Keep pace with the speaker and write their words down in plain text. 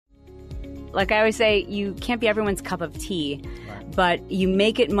like I always say, you can't be everyone's cup of tea, right, but you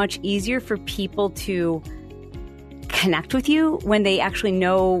make it much easier for people to connect with you when they actually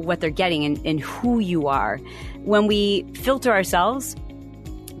know what they're getting and who you are. When we filter ourselves,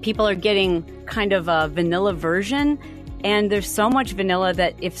 people are getting kind of a vanilla version, and there's so much vanilla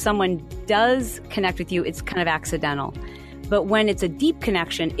that if someone does connect with you, it's kind of accidental. But when it's a deep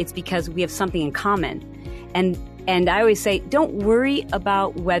connection, it's because we have something in common. And I always say, don't worry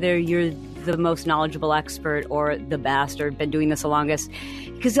about whether you're the most knowledgeable expert or the best or been doing this the longest,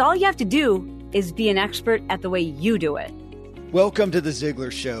 because all you have to do is be an expert at the way you do it. Welcome to The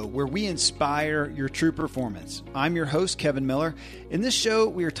Ziglar Show, where we inspire your true performance. I'm your host, Kevin Miller. In this show,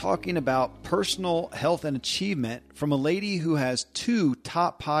 we are talking about personal health and achievement from a lady who has 2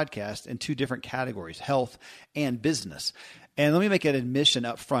 top podcasts in 2 different categories, health and business. And let me make an admission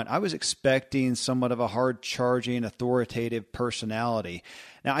up front. I was expecting somewhat of a hard-charging, authoritative personality.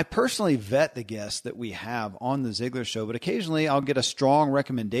 Now, I personally vet the guests that we have on The Ziglar Show, but occasionally I'll get a strong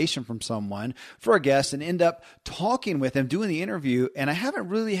recommendation from someone for a guest and end up talking with them, doing the interview, and I haven't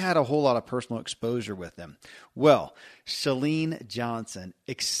really had a whole lot of personal exposure with them. Well, Chalene Johnson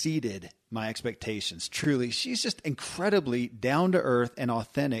exceeded my expectations. Truly, she's just incredibly down-to-earth and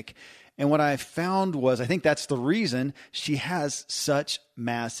authentic. And what I found was, I think that's the reason she has such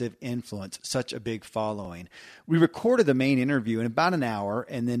massive influence, such a big following. We recorded the main interview in about an hour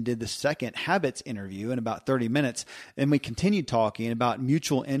and then did the second habits interview in about 30 minutes. And we continued talking about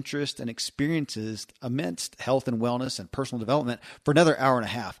mutual interest and experiences amidst health and wellness and personal development for another hour and a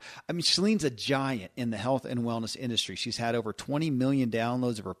half. I mean, Chalene's a giant in the health and wellness industry. She's had over 20 million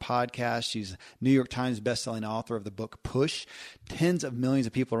downloads of her podcast. She's a New York Times bestselling author of the book Push. Tens of millions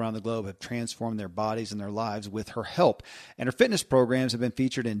of people around the globe have transformed their bodies and their lives with her help. And her fitness programs have been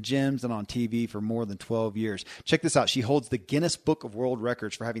featured in gyms and on TV for more than 12 years. Check this out. She holds the Guinness Book of World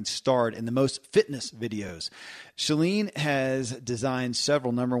Records for having starred in the most fitness videos. Chalene has designed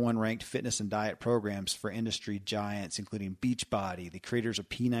several #1 ranked fitness and diet programs for industry giants, including Beachbody, the creators of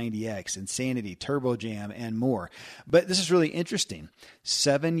P90X, Insanity, Turbo Jam, and more. But this is really interesting.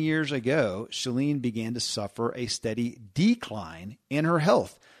 7 years ago, Chalene began to suffer a steady decline in her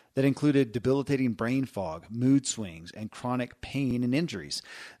health that included debilitating brain fog, mood swings, and chronic pain and injuries.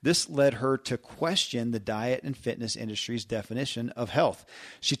 This led her to question the diet and fitness industry's definition of health.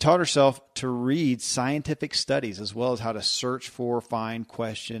 She taught herself to read scientific studies as well as how to search for, find,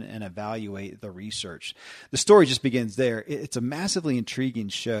 question, and evaluate the research. The story just begins there. It's a massively intriguing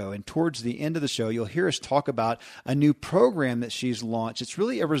show, and towards the end of the show, you'll hear us talk about a new program that she's launched. It's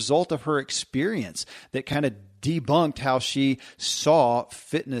really a result of her experience that kind of debunked how she saw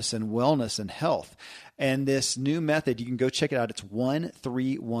fitness and wellness and health. And this new method, you can go check it out. It's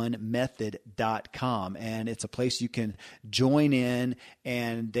 131method.com. And it's a place you can join in,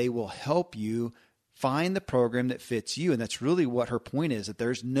 and they will help you find the program that fits you. And that's really what her point is, that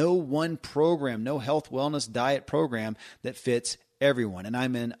there's no one program, no health, wellness, diet program that fits everyone. And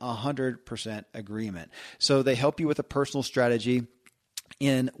I'm in 100% agreement. So they help you with a personal strategy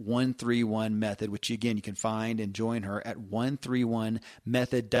in 131 Method, which again, you can find and join her at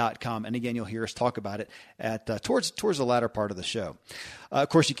 131method.com. And again, you'll hear us talk about it at towards the latter part of the show. Of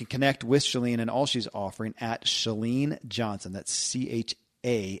course, you can connect with Chalene and all she's offering at Chalene Johnson. That's CHALENE,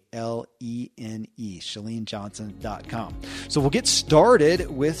 ChaleneJohnson.com. So we'll get started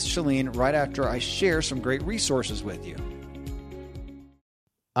with Chalene right after I share some great resources with you.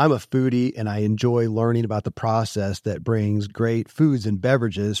 I'm a foodie and I enjoy learning about the process that brings great foods and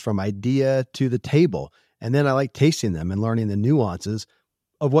beverages from idea to the table. And then I like tasting them and learning the nuances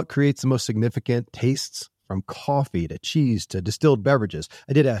of what creates the most significant tastes, from coffee to cheese to distilled beverages.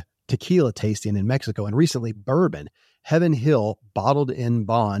 I did a tequila tasting in Mexico, and recently bourbon. Heaven Hill Bottled in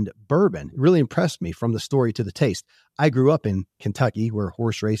Bond Bourbon really impressed me from the story to the taste. I grew up in Kentucky, where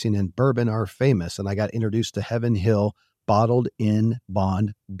horse racing and bourbon are famous, and I got introduced to Heaven Hill Bottled in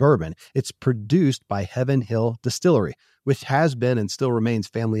Bond Bourbon. It's produced by Heaven Hill Distillery, which has been and still remains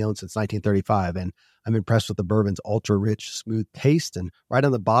family-owned since 1935. And I'm impressed with the bourbon's ultra-rich, smooth taste. And right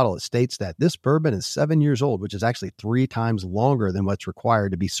on the bottle, it states that this bourbon is 7 years old, which is actually 3 times longer than what's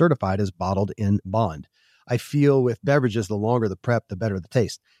required to be certified as bottled in bond. I feel with beverages, the longer the prep, the better the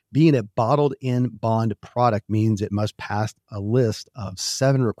taste. Being a bottled in bond product means it must pass a list of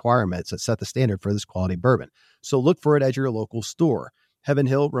 7 requirements that set the standard for this quality bourbon. So look for it at your local store. Heaven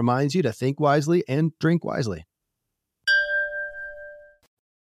Hill reminds you to think wisely and drink wisely.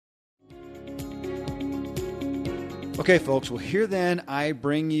 Okay, folks. Well, here then I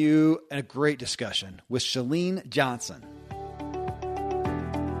bring you a great discussion with Chalene Johnson.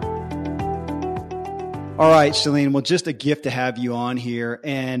 All right, Chalene. Well, just a gift to have you on here.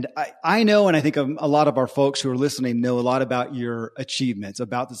 And I know, and I think a lot of our folks who are listening know a lot about your achievements,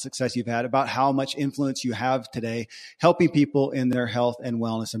 about the success you've had, about how much influence you have today, helping people in their health and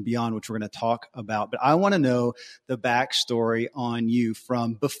wellness and beyond, which we're going to talk about. But I want to know the backstory on you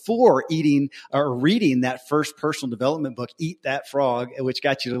from before eating or reading that first personal development book, Eat That Frog, which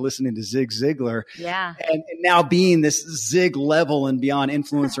got you to listening to Zig Ziglar. Yeah. And now being this Zig level and beyond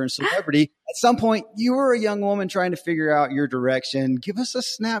influencer and celebrity. At some point, you were a young woman trying to figure out your direction. Give us a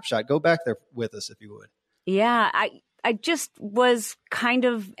snapshot. Go back there with us, if you would. Yeah, I just was kind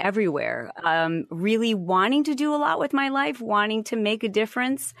of everywhere, really wanting to do a lot with my life, wanting to make a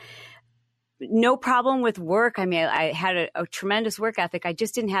difference. No problem with work. I mean, I had a tremendous work ethic. I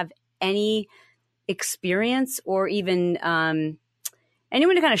just didn't have any experience or even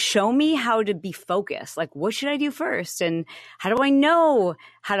anyone to kind of show me how to be focused. Like, what should I do first? And how do I know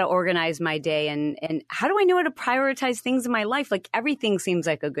how to organize my day? And how do I know how to prioritize things in my life? Like, everything seems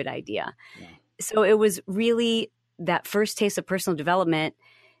like a good idea. Yeah. So it was really that first taste of personal development,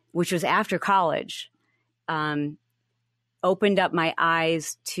 which was after college, opened up my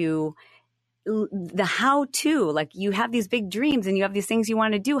eyes to the how-to. Like, you have these big dreams and you have these things you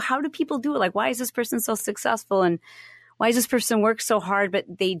want to do. How do people do it? Like, why is this person so successful? And why does this person work so hard, but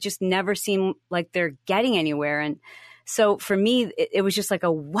they just never seem like they're getting anywhere? And so for me, it was just like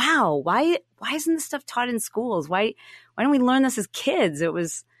a, wow, why isn't this stuff taught in schools? Why don't we learn this as kids? It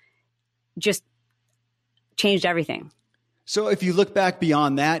was just changed everything. So if you look back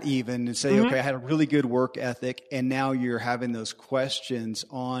beyond that even and say, okay, I had a really good work ethic, and now you're having those questions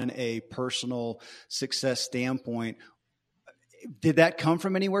on a personal success standpoint, did that come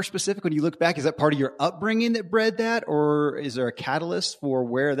from anywhere specific? When you look back, is that part of your upbringing that bred that? Or is there a catalyst for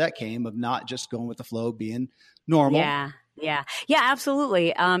where that came of not just going with the flow, being normal? Yeah,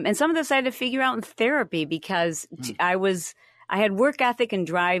 absolutely. And some of this I had to figure out in therapy because I had work ethic and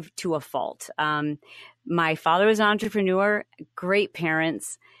drive to a fault. My father was an entrepreneur, great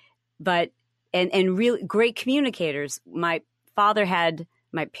parents, but and really great communicators. My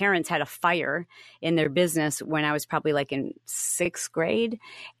parents had a fire in their business when I was probably like in 6th grade.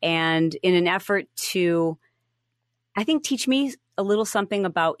 And in an effort to, I think, teach me a little something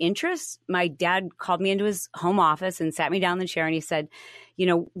about interests, my dad called me into his home office and sat me down in the chair and he said,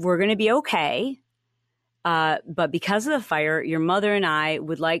 we're going to be okay. But because of the fire, your mother and I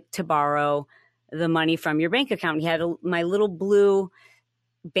would like to borrow the money from your bank account. He had my little blue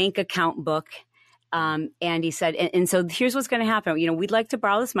bank account book. And he said, and so here's what's going to happen. We'd like to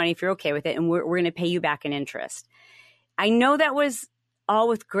borrow this money if you're okay with it, and we're going to pay you back in interest. I know that was all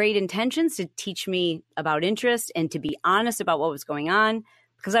with great intentions to teach me about interest and to be honest about what was going on,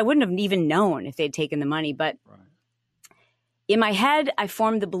 because I wouldn't have even known if they'd taken the money. But in my head, I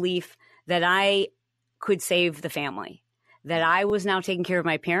formed the belief that I could save the family, that I was now taking care of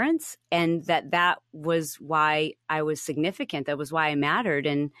my parents, and that was why I was significant. That was why I mattered.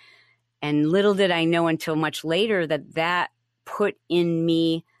 And little did I know until much later that put in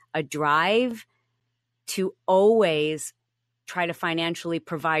me a drive to always try to financially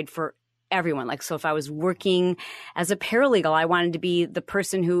provide for everyone. Like, so if I was working as a paralegal, I wanted to be the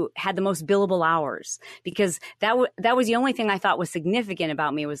person who had the most billable hours, because that was the only thing I thought was significant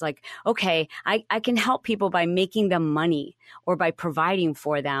about me. It was like, okay, I can help people by making them money or by providing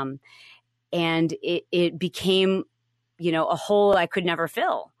for them. And it became, a hole I could never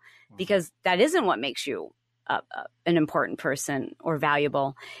fill, because that isn't what makes you an important person or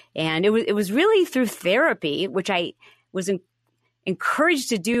valuable. And it was really through therapy, which I was encouraged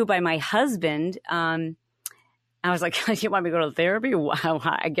to do by my husband. I was like, you want me to go to therapy? Well,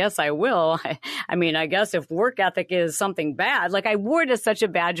 I guess I will. I guess if work ethic is something bad, like I wore it as such a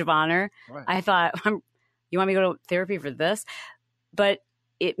badge of honor. Right. I thought, you want me to go to therapy for this? But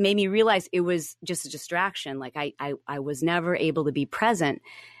it made me realize it was just a distraction. Like I was never able to be present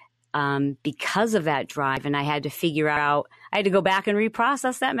because of that drive. And I had to go back and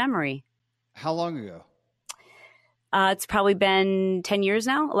reprocess that memory. How long ago? It's probably been 10 years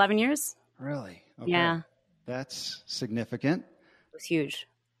now, 11 years. Really? Okay. Yeah. That's significant. It was huge.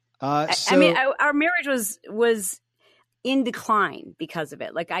 Our marriage was in decline because of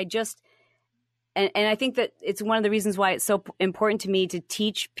it. Like and I think that it's one of the reasons why it's so important to me to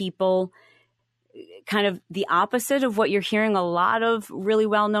teach people kind of the opposite of what you're hearing a lot of really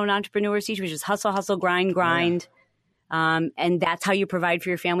well-known entrepreneurs teach, which is hustle, hustle, grind. Yeah. And that's how you provide for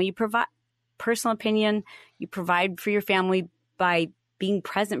your family. You provide, personal opinion, you provide for your family by being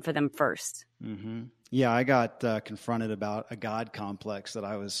present for them first. Mm-hmm. Yeah, I got confronted about a God complex that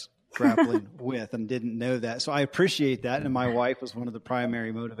I was grappling with and didn't know that. So I appreciate that. And my wife was one of the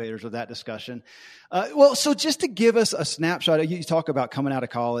primary motivators of that discussion. So just to give us a snapshot, you talk about coming out of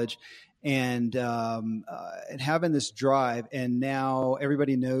college and having this drive. And now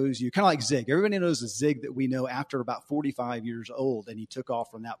everybody knows you, kind of like Zig. Everybody knows the Zig that we know after about 45 years old, and he took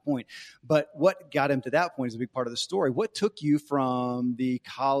off from that point. But what got him to that point is a big part of the story. What took you from the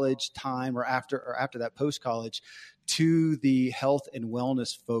college time or after that post-college to the health and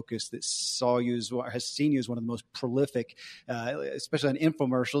wellness focus that has seen you as one of the most prolific, especially in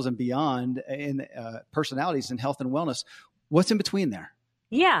infomercials and beyond, in personalities in health and wellness? What's in between there?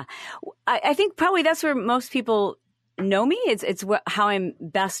 Yeah, I think probably that's where most people know me. It's how I'm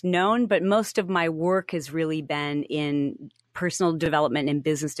best known, but most of my work has really been in personal development and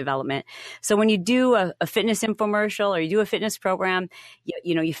business development. So when you do a fitness infomercial or you do a fitness program,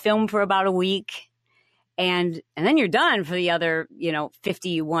 you film for about a week. And then you're done for the other,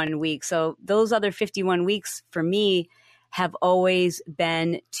 51 weeks. So those other 51 weeks for me have always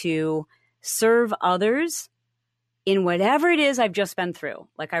been to serve others in whatever it is I've just been through.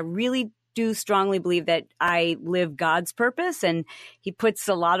 Like, I really do strongly believe that I live God's purpose, and he puts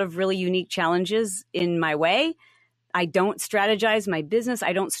a lot of really unique challenges in my way. I don't strategize my business.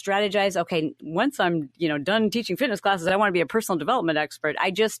 I don't strategize, okay, once I'm, done teaching fitness classes, I want to be a personal development expert. I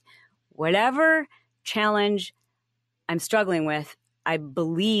just, whatever challenge I'm struggling with, I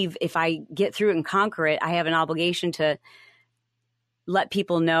believe if I get through it and conquer it, I have an obligation to let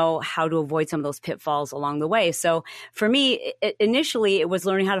people know how to avoid some of those pitfalls along the way. So for me, initially it was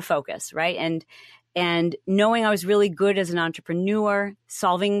learning how to focus, right? And knowing I was really good as an entrepreneur,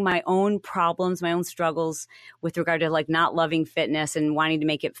 solving my own problems, my own struggles with regard to like not loving fitness and wanting to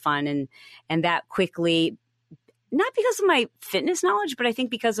make it fun. And that quickly, not because of my fitness knowledge, but I think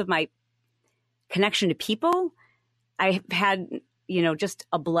because of my connection to people, I had, just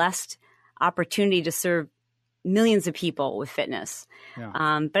a blessed opportunity to serve millions of people with fitness.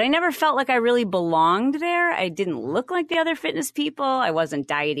 Yeah. But I never felt like I really belonged there. I didn't look like the other fitness people. I wasn't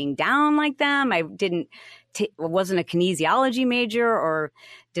dieting down like them. I wasn't a kinesiology major, or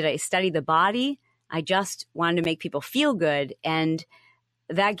did I study the body. I just wanted to make people feel good. And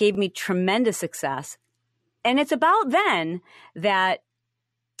that gave me tremendous success. And it's about then that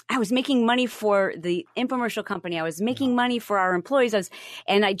I was making money for the infomercial company. I was making money for our employees.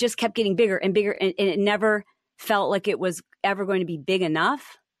 And I just kept getting bigger and bigger. And it never felt like it was ever going to be big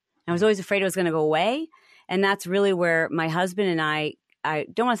enough. I was always afraid it was going to go away. And that's really where my husband and I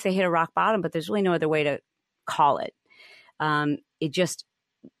don't want to say hit a rock bottom, but there's really no other way to call it.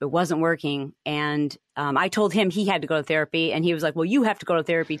 It wasn't working. And I told him he had to go to therapy, and he was like, well, you have to go to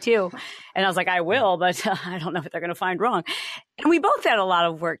therapy too. And I was like, I will, but I don't know what they're going to find wrong. And we both had a lot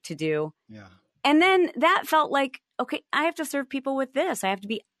of work to do. Yeah. And then that felt like, okay, I have to serve people with this. I have to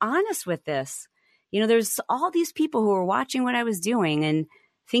be honest with this. There's all these people who were watching what I was doing and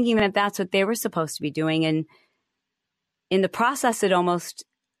thinking that that's what they were supposed to be doing. And in the process, it almost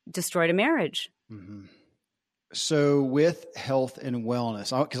destroyed a marriage. Mm-hmm. So with health and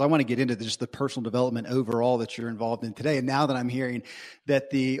wellness, because I want to get into just the personal development overall that you're involved in today. And now that I'm hearing that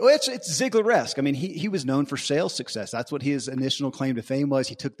it's Ziglar-esque. I mean, he was known for sales success. That's what his initial claim to fame was.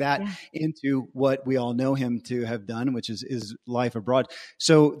 He took that into what we all know him to have done, which is life abroad.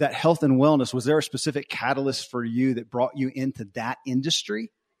 So that health and wellness, was there a specific catalyst for you that brought you into that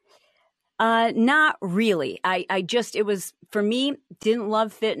industry? Not really. It was, for me, didn't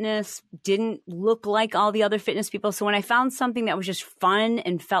love fitness, didn't look like all the other fitness people. So when I found something that was just fun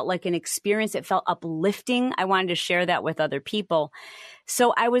and felt like an experience, it felt uplifting, I wanted to share that with other people.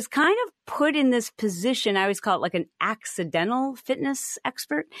 So I was kind of put in this position. I always call it like an accidental fitness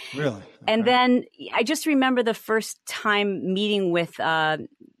expert. Really? Okay. And then I just remember the first time meeting with a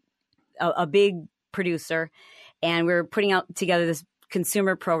big producer, and we were putting out together this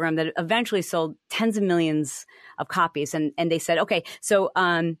consumer program that eventually sold tens of millions of copies. And they said, okay, so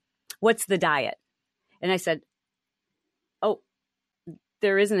what's the diet? And I said, oh,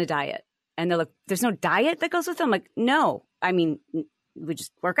 there isn't a diet. And they're like, there's no diet that goes with it? I'm like, no, I mean, we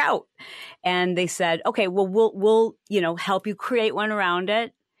just work out. And they said, okay, well, we'll help you create one around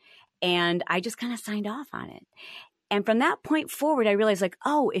it. And I just kind of signed off on it. And from that point forward, I realized like,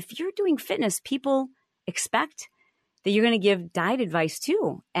 oh, if you're doing fitness, people expect that you're going to give diet advice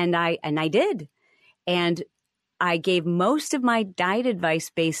too. And I did. And I gave most of my diet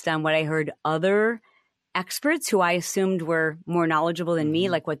advice based on what I heard other experts who I assumed were more knowledgeable than me,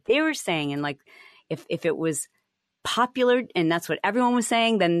 like what they were saying. And like, if it was popular and that's what everyone was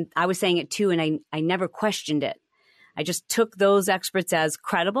saying, then I was saying it too. And I never questioned it. I just took those experts as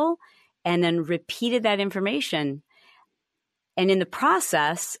credible and then repeated that information. And in the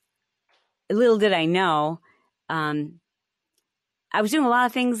process, little did I know, I was doing a lot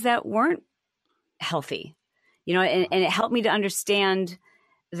of things that weren't healthy, and it helped me to understand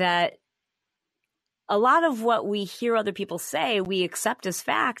that a lot of what we hear other people say, we accept as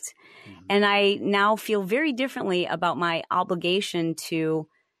fact. Mm-hmm. And I now feel very differently about my obligation to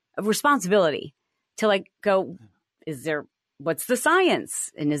responsibility to go, what's the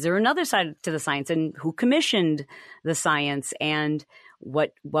science? And is there another side to the science? And who commissioned the science? And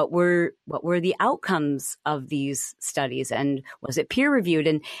what were the outcomes of these studies? And was it peer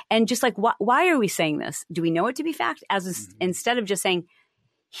reviewed? And just why are we saying this? Do we know it to be fact? Instead of just saying,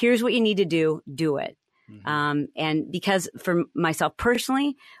 here's what you need to do it. Mm-hmm. And because for myself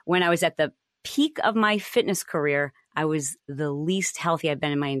personally, when I was at the peak of my fitness career, I was the least healthy I've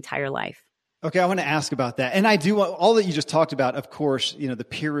been in my entire life. Okay, I want to ask about that. And I do want all that you just talked about, of course, the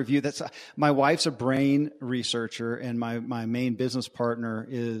peer review. That's my wife's a brain researcher and my main business partner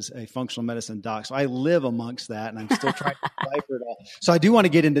is a functional medicine doc. So I live amongst that and I'm still trying to decipher it all. So I do want to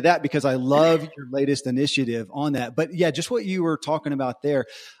get into that because I love your latest initiative on that. But yeah, just what you were talking about there.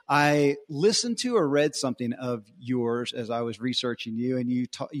 I listened to or read something of yours as I was researching you, and you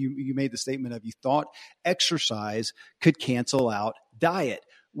made the statement of you thought exercise could cancel out diet,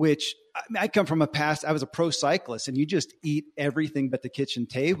 which I come from a past, I was a pro cyclist and you just eat everything but the kitchen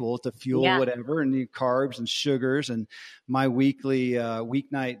table to fuel whatever, and the carbs and sugars. And my weekly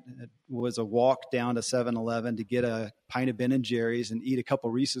weeknight was a walk down to 7-Eleven to get a pint of Ben and Jerry's and eat a couple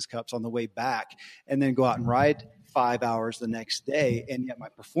Reese's cups on the way back, and then go out and ride 5 hours the next day. And yet my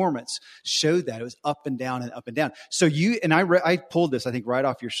performance showed that it was up and down and up and down. So I pulled this, I think, right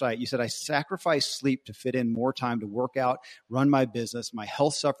off your site. You said, I sacrificed sleep to fit in more time to work out, run my business. My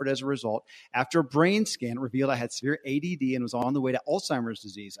health suffered as a result. After a brain scan, it revealed I had severe ADD and was on the way to Alzheimer's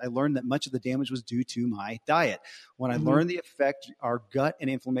disease. I learned that much of the damage was due to my diet. When I learned the effect our gut and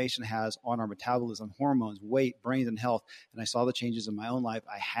inflammation has on our metabolism, hormones, weight, brains, and health, and I saw the changes in my own life,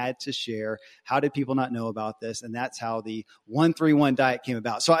 I had to share. How did people not know about this? And that's how the 1-3-1 diet came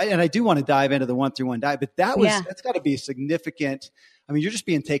about. So I do want to dive into the 1-3-1 diet, but that's got to be significant. I mean, you're just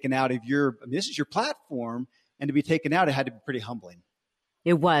being taken out of this is your platform, and to be taken out, it had to be pretty humbling.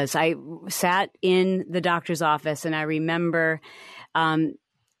 It was. I sat in the doctor's office and I remember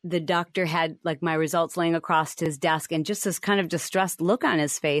the doctor had my results laying across his desk and just this kind of distressed look on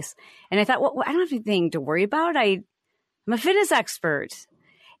his face. And I thought, well, I don't have anything to worry about. I'm a fitness expert.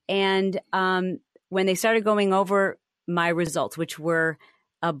 And when they started going over my results, which were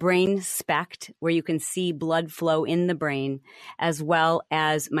a brain SPECT, where you can see blood flow in the brain, as well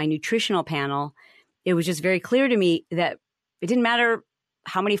as my nutritional panel, it was just very clear to me that it didn't matter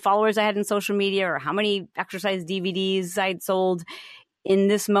how many followers I had in social media or how many exercise DVDs I'd sold. In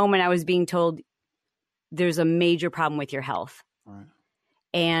this moment, I was being told there's a major problem with your health. Right.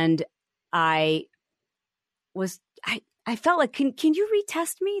 And I felt like, can you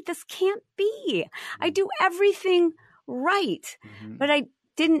retest me? This can't be. I do everything right. Mm-hmm. But I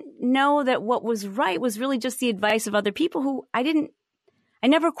didn't know that what was right was really just the advice of other people who I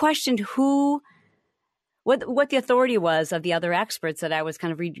never questioned what the authority was of the other experts that I was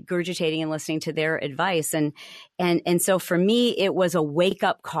kind of regurgitating and listening to their advice. And so for me, it was a wake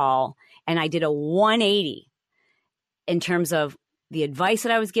up call, and I did a 180 in terms of the advice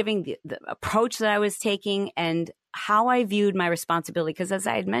that I was giving, the approach that I was taking, and how I viewed my responsibility. Because as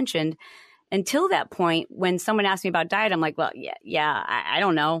I had mentioned, until that point, when someone asked me about diet, I'm like, well, I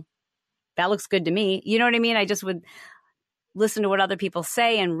don't know. That looks good to me. You know what I mean? I just would listen to what other people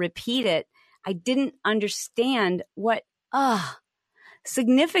say and repeat it. I didn't understand what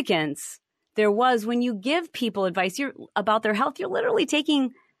significance there was when you give people advice about their health. You're literally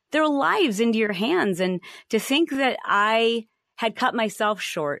taking their lives into your hands. And to think that I had cut myself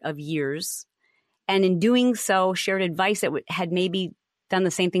short of years, and in doing so shared advice that had maybe done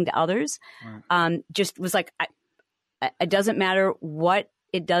the same thing to others, just was like, it doesn't matter what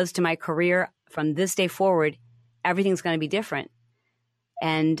it does to my career from this day forward, everything's going to be different.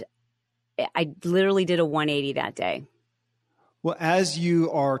 And I literally did a 180 that day. Well, as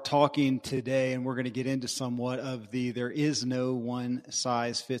you are talking today, and we're going to get into somewhat of there is no one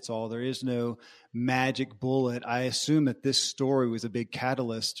size fits all. There is no magic bullet. I assume that this story was a big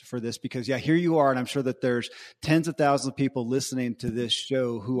catalyst for this because, here you are. And I'm sure that there's tens of thousands of people listening to this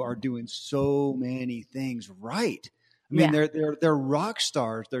show who are doing so many things right. I mean, they're rock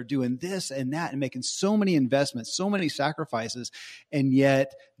stars. They're doing this and that and making so many investments, so many sacrifices, and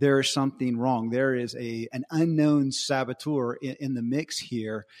yet there is something wrong. There is an unknown saboteur in the mix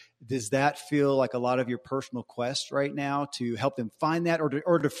here. Does that feel like a lot of your personal quest right now to help them find that,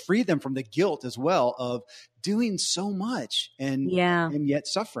 or to free them from the guilt as well of doing so much and yet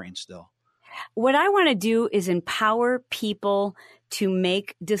suffering still? What I want to do is empower people to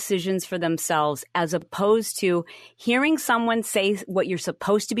make decisions for themselves, as opposed to hearing someone say what you're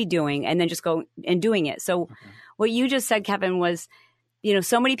supposed to be doing and then just go and doing it. So what you just said, Kevin, was,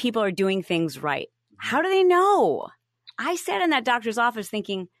 so many people are doing things right. How do they know? I sat in that doctor's office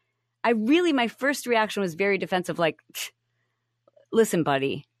thinking, my first reaction was very defensive. Like, listen,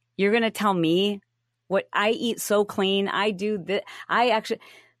 buddy, you're going to tell me what I eat so clean. I do that.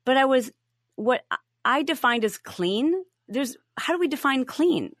 What I defined as clean. How do we define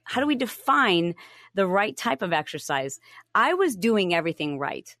clean? How do we define the right type of exercise? I was doing everything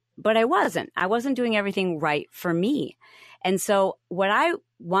right, but I wasn't. I wasn't doing everything right for me. And so what I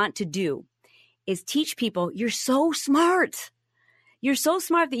want to do is teach people, you're so smart. You're so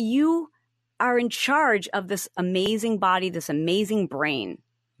smart that you are in charge of this amazing body, this amazing brain,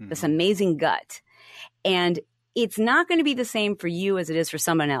 this amazing gut. And it's not going to be the same for you as it is for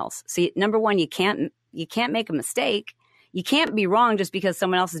someone else. See, number one, you can't make a mistake. You can't be wrong just because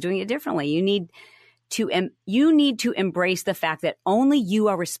someone else is doing it differently. You need to embrace the fact that only you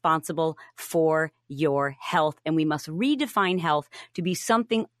are responsible for your health. And we must redefine health to be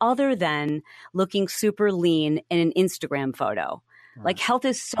something other than looking super lean in an Instagram photo. Right. Like, health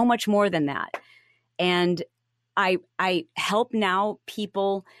is so much more than that. And I help now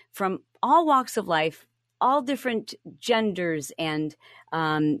people from all walks of life, all different genders and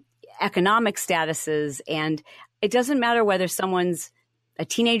economic statuses. And it doesn't matter whether someone's a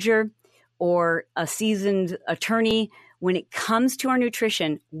teenager or a seasoned attorney. When it comes to our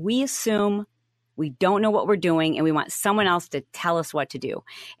nutrition, we assume we don't know what we're doing and we want someone else to tell us what to do.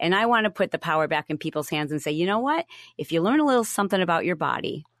 And I want to put the power back in people's hands and say, you know what? If you learn a little something about your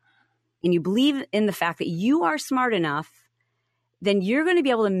body and you believe in the fact that you are smart enough, then you're going to be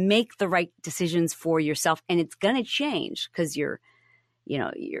able to make the right decisions for yourself. And it's going to change because your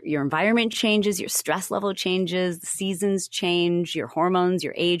environment changes, your stress level changes, the seasons change, your hormones,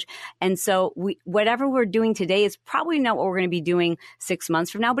 your age. And so whatever we're doing today is probably not what we're going to be doing 6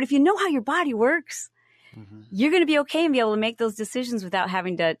 months from now. But if you know how your body works, you're going to be okay and be able to make those decisions without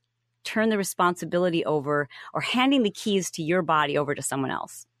having to turn the responsibility over or handing the keys to your body over to someone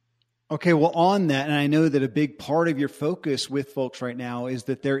else. Okay, well, on that, and I know that a big part of your focus with folks right now is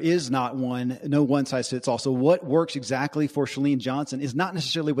that there is no one size fits all. So what works exactly for Chalene Johnson is not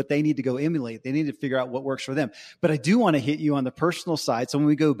necessarily what they need to go emulate. They need to figure out what works for them. But I do want to hit you on the personal side. So when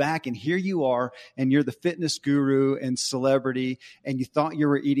we go back and here you are, and you're the fitness guru and celebrity, and you thought you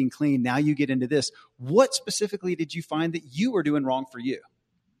were eating clean, now you get into this. What specifically did you find that you were doing wrong for you?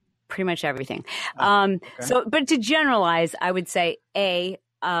 Pretty much everything. Okay. But to generalize, I would say,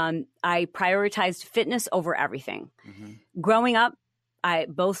 I prioritized fitness over everything. Growing up, I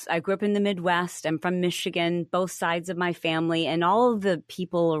grew up in the Midwest. I'm from Michigan, both sides of my family, and all of the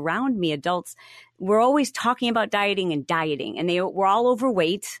people around me, adults, were always talking about dieting, and they were all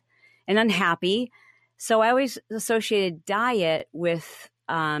overweight and unhappy. So I always associated diet with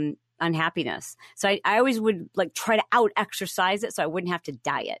unhappiness. So I always would try to out exercise it so I wouldn't have to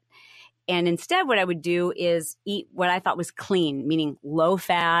diet. And instead, what I would do is eat what I thought was clean, meaning low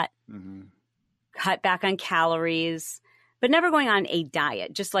fat, cut back on calories, but never going on a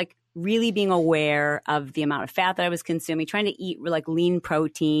diet, just really being aware of the amount of fat that I was consuming, trying to eat lean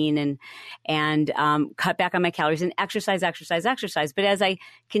protein and cut back on my calories and exercise. But as I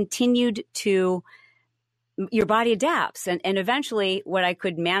continued to, your body adapts. And eventually what I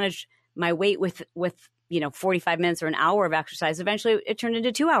could manage my weight with 45 minutes or an hour of exercise, eventually it turned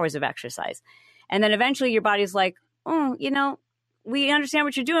into 2 hours of exercise. And then eventually your body's like, we understand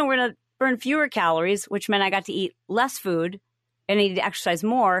what you're doing. We're going to burn fewer calories, which meant I got to eat less food and I needed to exercise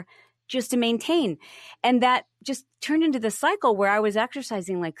more just to maintain. And that just turned into the cycle where I was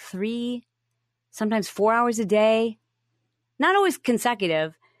exercising 3, sometimes 4 hours a day, not always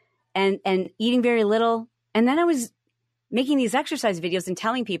consecutive, and eating very little. And then I was making these exercise videos and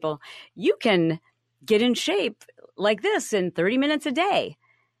telling people, you can get in shape like this in 30 minutes a day.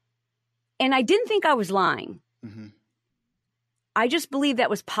 And I didn't think I was lying. I just believed that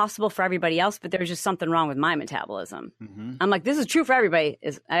was possible for everybody else, but there was just something wrong with my metabolism. I'm like, this is true for everybody.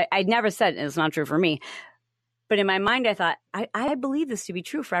 I'd never said it's not true for me. But in my mind, I thought, I believe this to be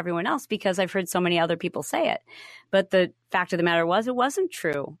true for everyone else because I've heard so many other people say it. But the fact of the matter was, it wasn't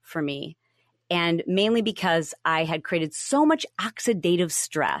true for me. And mainly because I had created so much oxidative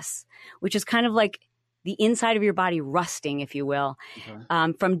stress, which is kind of like the inside of your body rusting, if you will,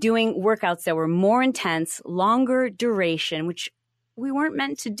 from doing workouts that were more intense, longer duration, which we weren't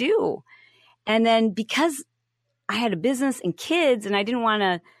meant to do. And then because I had a business and kids and I didn't want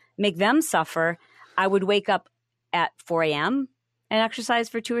to make them suffer, I would wake up at 4 a.m. and exercise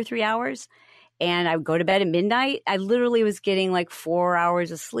for 2 or 3 hours. And I would go to bed at midnight. I literally was getting like 4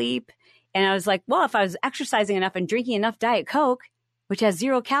 hours of sleep. And I was like, well, if I was exercising enough and drinking enough Diet Coke, which has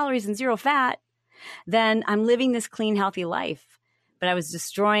 0 calories and 0 fat, then I'm living this clean, healthy life. But I was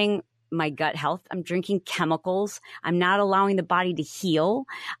destroying my gut health. I'm drinking chemicals. I'm not allowing the body to heal.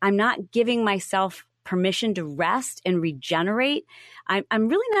 I'm not giving myself permission to rest and regenerate. I'm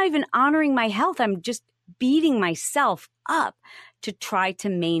really not even honoring my health. I'm just beating myself up to try to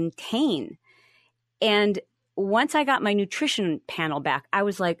maintain. And once I got my nutrition panel back, I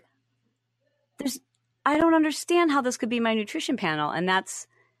was like, I don't understand how this could be my nutrition panel. And that's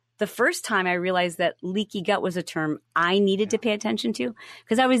the first time I realized that leaky gut was a term I needed to pay attention to,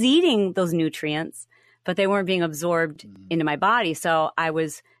 because I was eating those nutrients, but they weren't being absorbed into my body. So I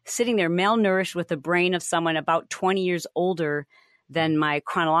was sitting there malnourished with the brain of someone about 20 years older than my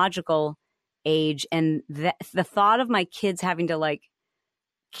chronological age. And the thought of my kids having to like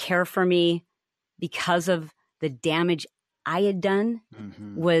care for me because of the damage I had done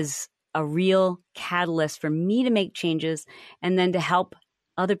was a real catalyst for me to make changes, and then to help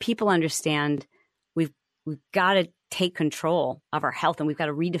other people understand we've got to take control of our health, and we've got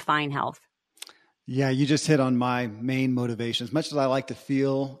to redefine health. Yeah, you just hit on my main motivation. As much as I like to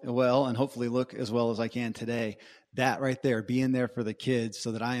feel well and hopefully look as well as I can today, that right there, being there for the kids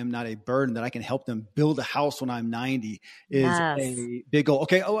so that I am not a burden, that I can help them build a house when I'm 90 is a big goal.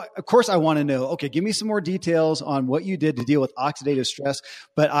 Okay. Oh, of course I want to know. Okay. Give me some more details on what you did to deal with oxidative stress,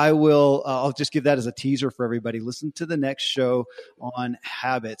 but I'll just give that as a teaser for everybody. Listen to the next show on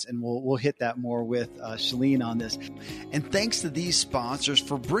habits, and we'll hit that more with Chalene on this. And thanks to these sponsors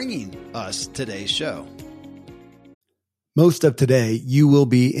for bringing us today's show. Most of today, you will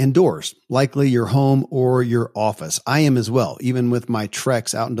be indoors, likely your home or your office. I am as well. Even with my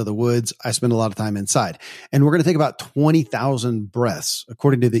treks out into the woods, I spend a lot of time inside. And we're going to take about 20,000 breaths.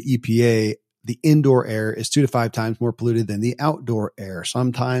 According to the EPA, the indoor air is 2 to 5 times more polluted than the outdoor air,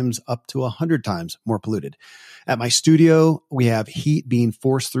 sometimes up to 100 times more polluted. At my studio, we have heat being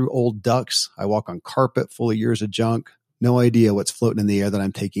forced through old ducts. I walk on carpet full of years of junk. No idea what's floating in the air that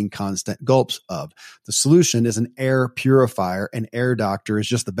I'm taking constant gulps of. The solution is an air purifier, and Air Doctor is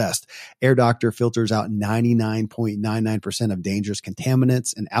just the best. Air Doctor filters out 99.99% of dangerous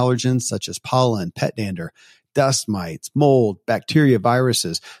contaminants and allergens such as pollen, pet dander, dust mites, mold, bacteria,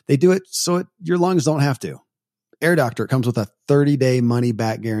 viruses. They do it so your lungs don't have to. Air Doctor comes with a 30-day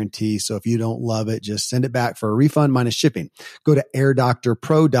money-back guarantee. So if you don't love it, just send it back for a refund minus shipping. Go to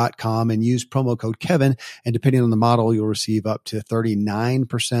airdoctorpro.com and use promo code Kevin. And depending on the model, you'll receive up to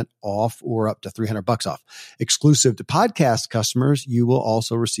 39% off or up to $300 off. Exclusive to podcast customers, you will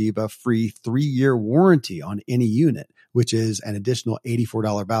also receive a free 3-year warranty on any unit, which is an additional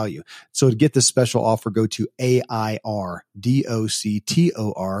 $84 value. So to get this special offer, go to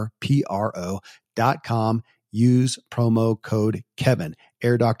airdoctorpro.com. Use promo code Kevin.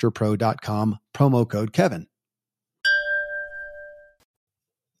 airdoctorpro.com, promo code Kevin.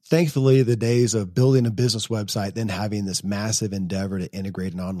 Thankfully, the days of building a business website, then having this massive endeavor to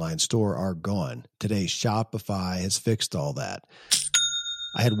integrate an online store are gone. Today, Shopify has fixed all that.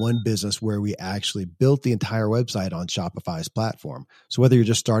 I had one business where we actually built the entire website on Shopify's platform. So whether you're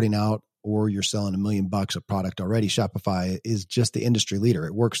just starting out or you're selling $1 million of product already, Shopify is just the industry leader.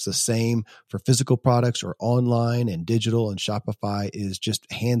 It works the same for physical products or online and digital, and Shopify is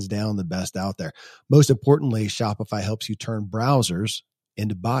just hands down the best out there. Most importantly, Shopify helps you turn browsers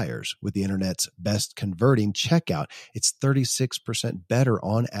into buyers with the internet's best converting checkout. It's 36% better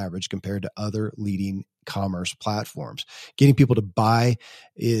on average compared to other leading commerce platforms. Getting people to buy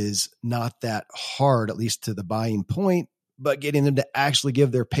is not that hard, at least to the buying point, but getting them to actually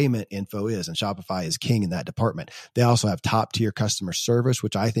give their payment info is, and Shopify is king in that department. They also have top tier customer service,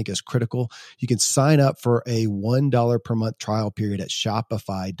 which I think is critical. You can sign up for a $1 per month trial period at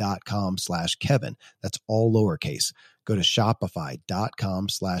shopify.com/Kevin. That's all lowercase. Go to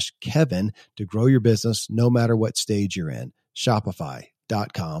shopify.com/Kevin to grow your business no matter what stage you're in.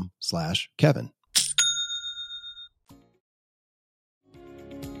 Shopify.com/Kevin.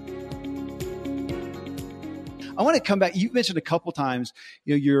 I want to come back. You mentioned a couple times,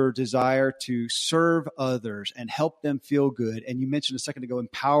 your desire to serve others and help them feel good. And you mentioned a second ago,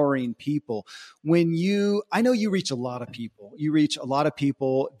 empowering people. I know you reach a lot of people. You reach a lot of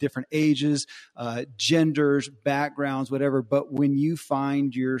people, different ages, genders, backgrounds, whatever. But when you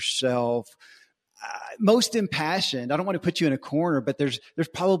find yourself most impassioned, I don't want to put you in a corner, but there's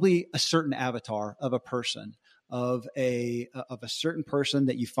probably a certain avatar of a person, of a certain person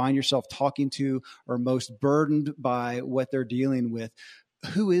that you find yourself talking to or most burdened by what they're dealing with.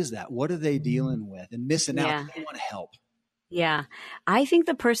 Who is that? What are they dealing with and missing out? They want to help. Yeah. I think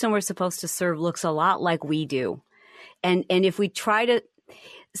the person we're supposed to serve looks a lot like we do. And if we try to,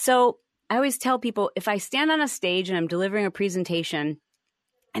 so I always tell people, if I stand on a stage and I'm delivering a presentation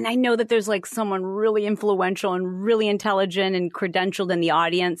and I know that there's like someone really influential and really intelligent and credentialed in the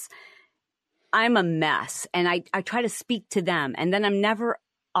audience, I'm a mess. And I try to speak to them and then I'm never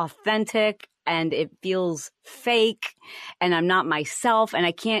authentic and it feels fake and I'm not myself and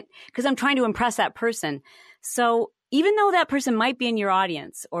I can't, because I'm trying to impress that person. So even though that person might be in your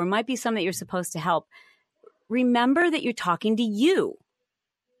audience or might be someone that you're supposed to help, remember that you're talking to you,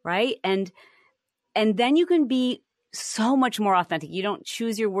 right? And then you can be so much more authentic. You don't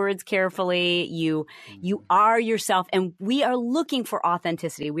choose your words carefully. You are yourself. And we are looking for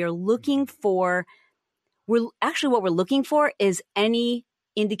authenticity. What we're looking for is any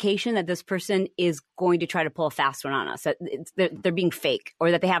indication that this person is going to try to pull a fast one on us, that they're being fake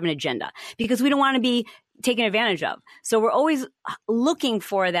or that they have an agenda, because we don't want to be taken advantage of. So we're always looking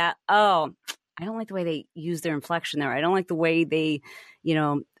for that. Oh, I don't like the way they use their inflection there. I don't like the way they,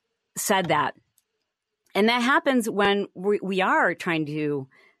 said that. And that happens when we are trying to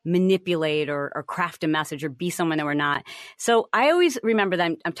manipulate or craft a message or be someone that we're not. So I always remember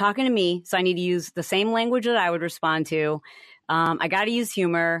that I'm talking to me, so I need to use the same language that I would respond to. I got to use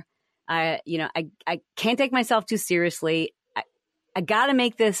humor. I can't take myself too seriously. I got to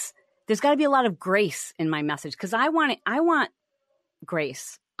make this. There's got to be a lot of grace in my message because I want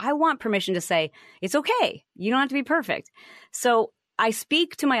grace. I want permission to say it's okay. You don't have to be perfect. So I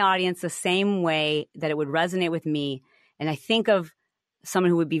speak to my audience the same way that it would resonate with me. And I think of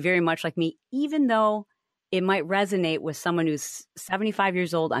someone who would be very much like me, even though it might resonate with someone who's 75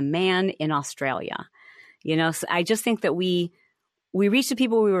 years old, a man in Australia. So I just think that we reach the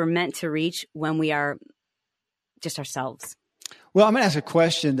people we were meant to reach when we are just ourselves. Well, I'm going to ask a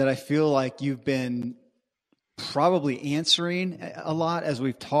question that I feel like you've been probably answering a lot as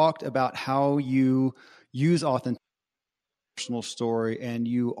we've talked about how you use authenticity, personal story, and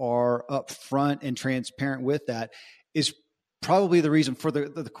you are upfront and transparent with that, is probably the reason for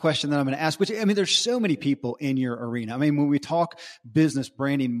the question that I'm going to ask, which, there's so many people in your arena. When we talk business,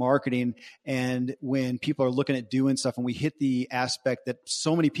 branding, marketing, and when people are looking at doing stuff and we hit the aspect that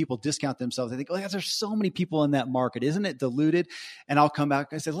so many people discount themselves, they think, there's so many people in that market. Isn't it diluted? And I'll come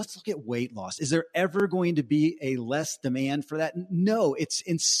back and say, let's look at weight loss. Is there ever going to be a less demand for that? No, it's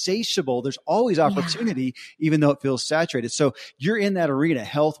insatiable. There's always opportunity, even though it feels saturated. So you're in that arena,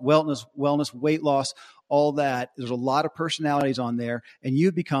 health, wellness, weight loss, all that. There's a lot of personalities on there, and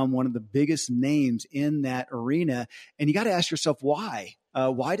you've become one of the biggest names in that arena. And you got to ask yourself, why?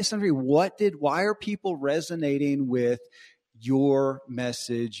 Why to some degree? Why are people resonating with your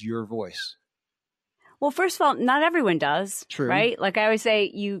message, your voice? Well, first of all, not everyone does. True. Right? Like I always say,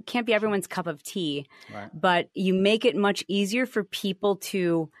 you can't be everyone's cup of tea, right, but you make it much easier for people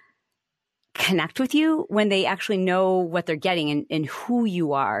to connect with you when they actually know what they're getting and who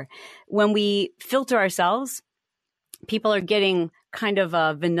you are. When we filter ourselves, people are getting kind of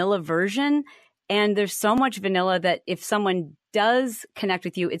a vanilla version. And there's so much vanilla that if someone does connect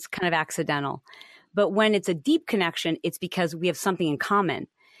with you, it's kind of accidental. But when it's a deep connection, it's because we have something in common.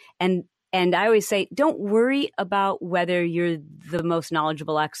 And I always say, don't worry about whether you're the most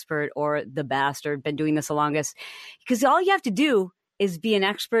knowledgeable expert or the best or been doing this the longest, because all you have to do is be an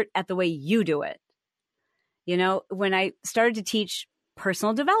expert at the way you do it. When I started to teach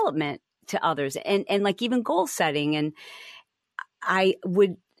personal development to others and like even goal setting, and I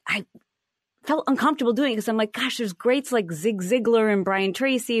felt uncomfortable doing it because I'm like, gosh, there's greats like Zig Ziglar and Brian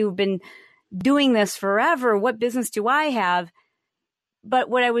Tracy who've been doing this forever. What business do I have? But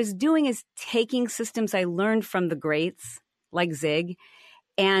what I was doing is taking systems I learned from the greats like Zig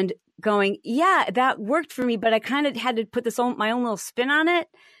and going, yeah, that worked for me, but I kind of had to put my own little spin on it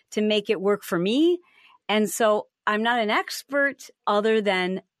to make it work for me. And so I'm not an expert other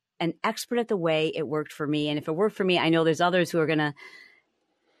than an expert at the way it worked for me. And if it worked for me, I know there's others who are going to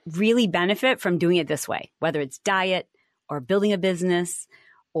really benefit from doing it this way, whether it's diet or building a business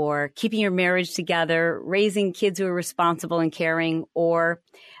or keeping your marriage together, raising kids who are responsible and caring, or,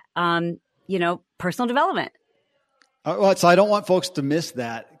 personal development. Well, so I don't want folks to miss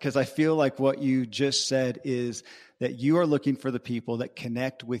that, because I feel like what you just said is that you are looking for the people that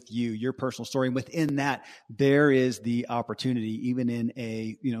connect with you, your personal story. And within that, there is the opportunity, even in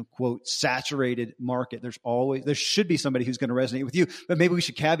a, quote, saturated market. There should be somebody who's going to resonate with you, but maybe we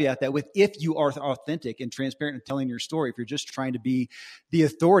should caveat that with, if you are authentic and transparent in telling your story, if you're just trying to be the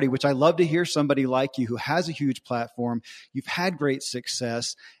authority, which I love to hear somebody like you who has a huge platform, you've had great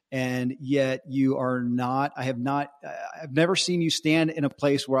success, and yet you are not, I've never seen you stand in a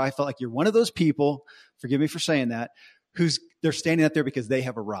place where I felt like you're one of those people, forgive me for saying that, they're standing up there because they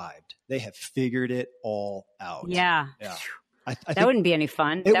have arrived. They have figured it all out. Yeah. Yeah. That wouldn't be any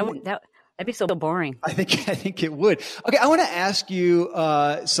fun. That'd be so boring. I think it would. Okay. I want to ask you,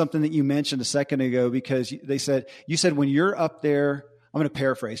 something that you mentioned a second ago, because you said when you're up there, I'm going to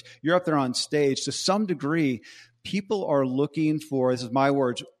paraphrase, you're up there on stage to some degree, people are looking for, this is my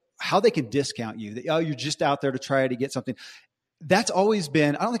words, how they can discount you. Oh, you're just out there to try to get something. That's always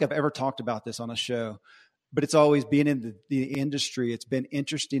been, I don't think I've ever talked about this on a show, but it's always been in the industry. It's been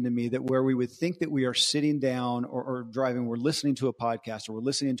interesting to me that where we would think that we are sitting down or driving, we're listening to a podcast or we're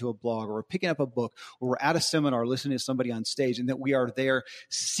listening to a blog or we're picking up a book or we're at a seminar listening to somebody on stage, and that we are there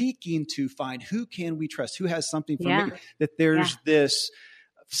seeking to find who can we trust, who has something for me, that there's this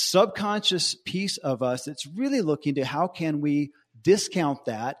subconscious piece of us that's really looking to how can we discount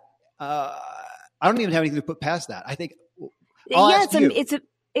that. I don't even have anything to put past that. I think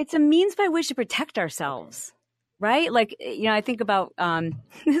it's a means by which to protect ourselves, right? Like, I think about,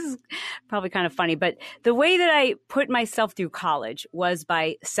 this is probably kind of funny, but the way that I put myself through college was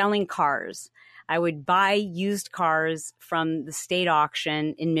by selling cars. I would buy used cars from the state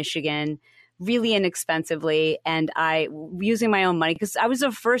auction in Michigan, really inexpensively, and using my own money, because I was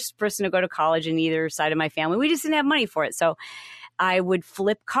the first person to go to college in either side of my family. We just didn't have money for it. So I would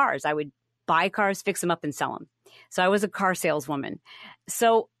flip cars. I would buy cars, fix them up, and sell them. So I was a car saleswoman.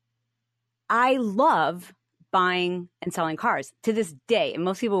 So I love buying and selling cars to this day. And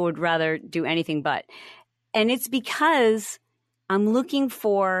most people would rather do anything but. And it's because I'm looking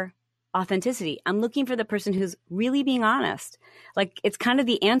for authenticity. I'm looking for the person who's really being honest. Like, it's kind of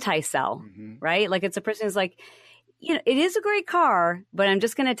the anti-sell, right? Like, it's a person who's like, it is a great car, but I'm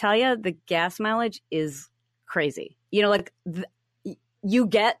just going to tell you the gas mileage is crazy. You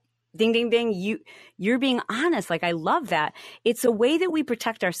get ding, ding, ding. You're being honest. Like, I love that. It's a way that we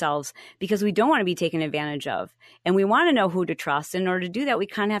protect ourselves because we don't want to be taken advantage of. And we want to know who to trust. In order to do that, we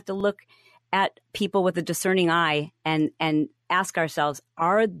kind of have to look at people with a discerning eye and ask ourselves,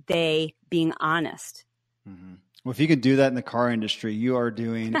 are they being honest? Mm-hmm. Well, if you can do that in the car industry, you are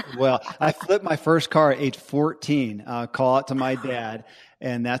doing well. I flipped my first car at age 14, call it to my dad.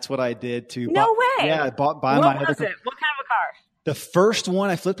 And that's what I did to No way. Yeah, I bought my other car. What kind of a car? The first one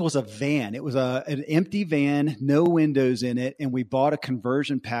I flipped was a van. It was an empty van, no windows in it. And we bought a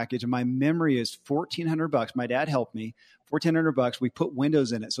conversion package. And my memory is $1,400. My dad helped me. $1,400. We put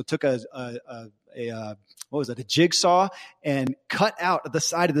windows in it. So it took a jigsaw and cut out the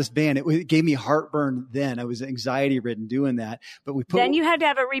side of this van. It gave me heartburn then. I was anxiety ridden doing that. But then you had to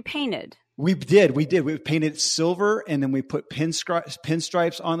have it repainted. We did. We painted it silver, and then we put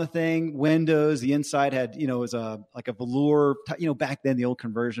pinstripes on the thing, windows. The inside had, was like a velour, back then, the old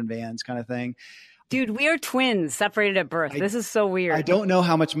conversion vans kind of thing. Dude, we are twins separated at birth. This is so weird. I don't know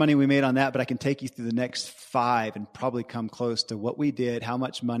how much money we made on that, but I can take you through the next 5 and probably come close to what we did, how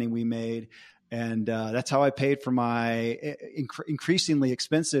much money we made. And that's how I paid for my increasingly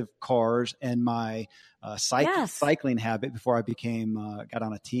expensive cars and my cycling habit before I got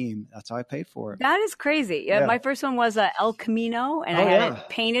on a team. That's how I paid for it. That is crazy. Yeah. My first one was a El Camino, and I had it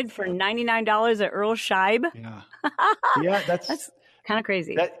painted for $99 at Earl Scheib. Yeah, yeah, that's kind of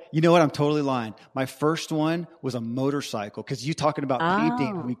crazy. You know what? I'm totally lying. My first one was a motorcycle, because you talking about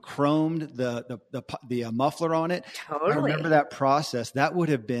painting. We chromed the muffler on it. Totally. I remember that process. That would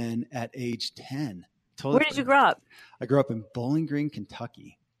have been at age 10. Totally. Where did you grow up? I grew up in Bowling Green,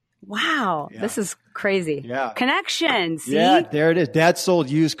 Kentucky. Wow. Yeah. This is crazy. Yeah. Connections. See? Yeah, there it is. Dad sold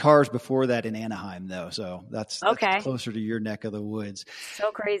used cars before that in Anaheim, though. So that's closer to your neck of the woods.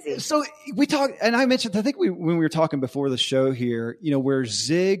 So crazy. So we talked, and I mentioned, I think when we were talking before the show here, where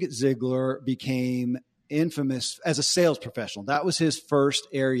Zig Ziglar became infamous as a sales professional. That was his first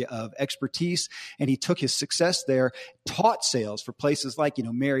area of expertise. And he took his success there, taught sales for places like,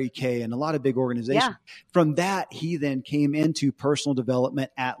 Mary Kay and a lot of big organizations. Yeah. From that, he then came into personal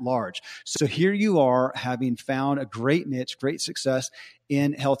development at large. So here you are, having found a great niche, great success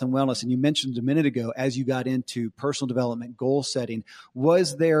in health and wellness. And you mentioned a minute ago, as you got into personal development, goal setting,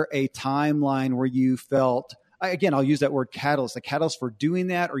 was there a timeline where you felt, again, I'll use that word catalyst, the catalyst for doing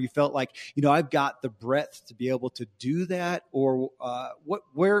that, or you felt like, I've got the breadth to be able to do that, or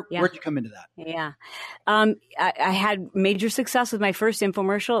where'd you come into that? Yeah. I had major success with my first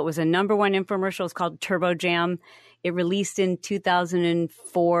infomercial. It was a number one infomercial. It's called Turbo Jam. It released in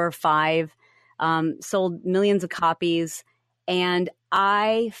 2004, 5, sold millions of copies, and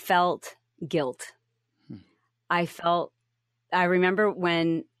I felt guilt. I remember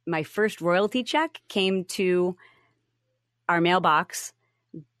when my first royalty check came to our mailbox,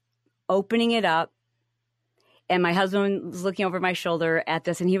 opening it up, and my husband was looking over my shoulder at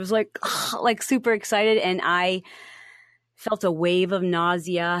this, and he was like super excited. And I felt a wave of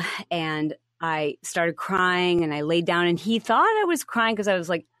nausea, and I started crying, and I laid down, and he thought I was crying because I was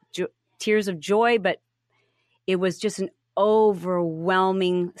like tears of joy, but it was just an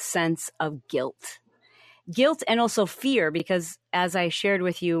overwhelming sense of guilt and also fear, because as I shared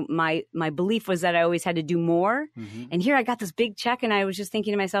with you, my belief was that I always had to do more. Mm-hmm. And here I got this big check, and I was just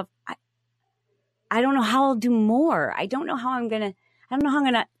thinking to myself, I don't know how I'll do more. I don't know how I'm going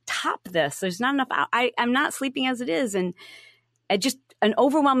to top this. There's not enough. I'm not sleeping as it is. And just an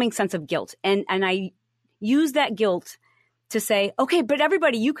overwhelming sense of guilt. And I use that guilt to say, okay, but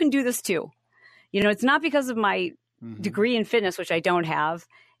everybody, you can do this too. You know, it's not because of my degree in fitness, which I don't have.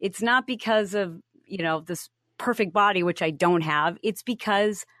 It's not because of, you know, this perfect body, which I don't have. It's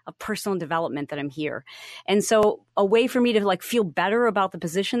because of personal development that I'm here. And so a way for me to like feel better about the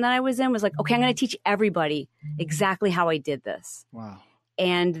position that I was in was like, okay, I'm going to teach everybody exactly how I did this. Wow.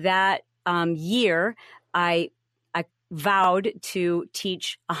 And that year, I vowed to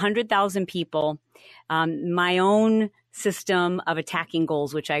teach 100,000 people my own system of attacking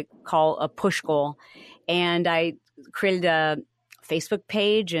goals, which I call a push goal. And I created a Facebook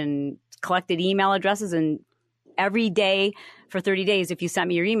page and collected email addresses, and every day for 30 days, if you sent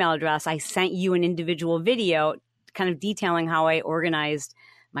me your email address, I sent you an individual video kind of detailing how I organized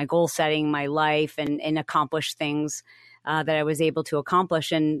my goal setting, my life, and accomplished things that I was able to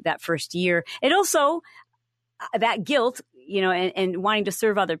accomplish in that first year. It also, that guilt, you know, and wanting to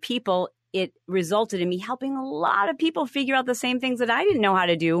serve other people, it resulted in me helping a lot of people figure out the same things that I didn't know how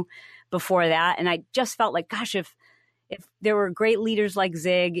to do before that. And I just felt like, gosh, if there were great leaders like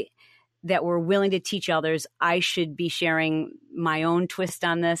Zig that were willing to teach others, I should be sharing my own twist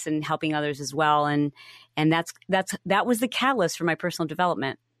on this and helping others as well. And that was the catalyst for my personal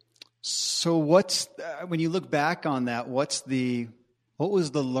development. So when you look back on that, what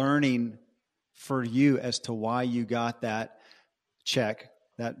was the learning for you as to why you got that check,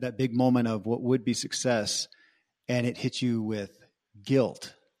 that big moment of what would be success, and it hit you with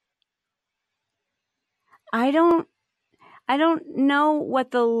guilt? I don't know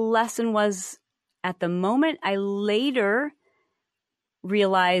what the lesson was at the moment. I later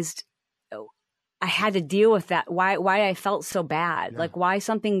realized I had to deal with that. Why I felt so bad. Yeah. Like why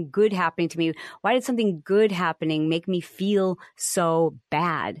something good happening to me. Why did something good happening make me feel so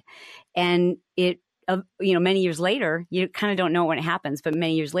bad? And it, you know, many years later, you kind of don't know when it happens, but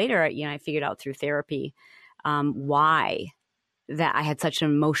many years later, you know, I figured out through therapy why that I had such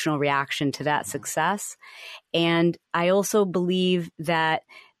an emotional reaction to that success. And I also believe that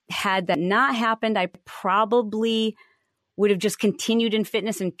had that not happened, I probably would have just continued in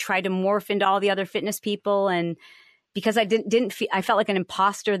fitness and tried to morph into all the other fitness people. And because I I felt like an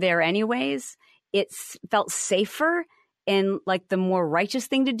imposter there anyways, it felt safer. And like the more righteous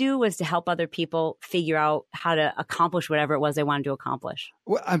thing to do was to help other people figure out how to accomplish whatever it was they wanted to accomplish.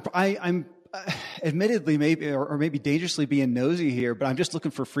 Well, I'm admittedly maybe dangerously being nosy here, but I'm just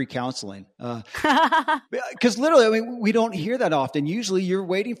looking for free counseling. Because literally, I mean, we don't hear that often. Usually you're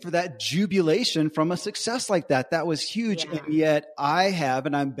waiting for that jubilation from a success like that. That was huge. Yeah. And yet I have,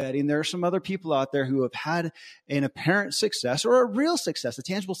 and I'm betting there are some other people out there who have had an apparent success or a real success, a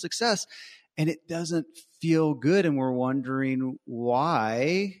tangible success, and it doesn't feel good. And we're wondering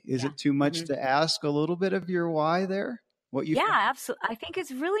why. Is it too much to ask a little bit of your why there? Absolutely. I think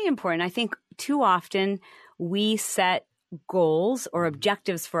it's really important. I think too often we set goals or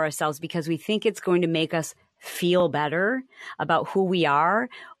objectives for ourselves because we think it's going to make us feel better about who we are,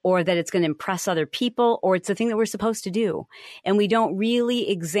 or that it's going to impress other people, or it's the thing that we're supposed to do. And we don't really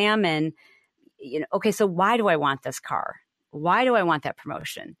examine, you know, okay, so why do I want this car? Why do I want that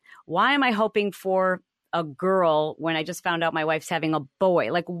promotion? Why am I hoping for a girl when I just found out my wife's having a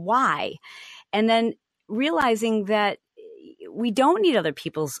boy? Like, why? And then realizing that we don't need other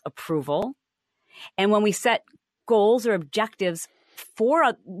people's approval. And when we set goals or objectives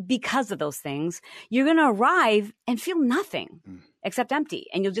because of those things, you're going to arrive and feel nothing except empty.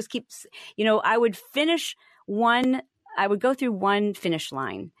 And you'll just keep, you know, I would go through one finish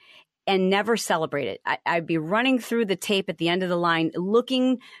line and never celebrate it. I'd be running through the tape at the end of the line,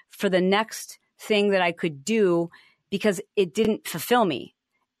 looking for the next thing that I could do because it didn't fulfill me.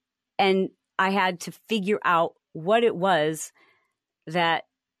 And I had to figure out what it was that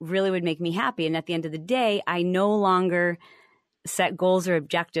really would make me happy. And at the end of the day, I no longer set goals or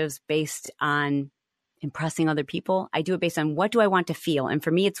objectives based on impressing other people. I do it based on what do I want to feel? And for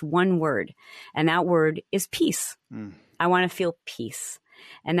me, it's one word. And that word is peace. I want to feel peace.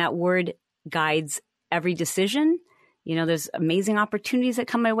 And that word guides every decision. You know, there's amazing opportunities that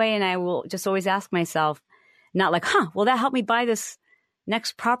come my way. And I will just always ask myself, not like, will that help me buy this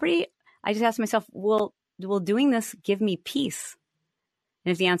next property? I just ask myself, will will doing this give me peace?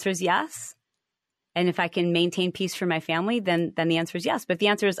 And if the answer is yes, and if I can maintain peace for my family, then the answer is yes. But if the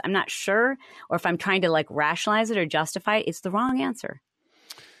answer is I'm not sure, or if I'm trying to like rationalize it or justify it, it's the wrong answer.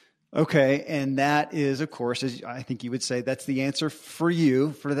 Okay. And that is, of course, as I think you would say, that's the answer for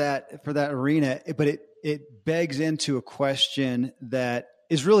you for that arena. But it begs into a question that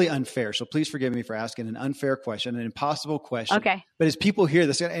is really unfair. So please forgive me for asking an unfair question, an impossible question. Okay. But as people hear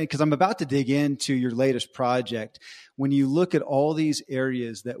this, and because I'm about to dig into your latest project, when you look at all these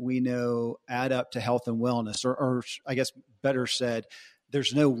areas that we know add up to health and wellness, or I guess better said,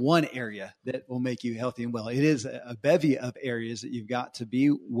 there's no one area that will make you healthy and well. It is a bevy of areas that you've got to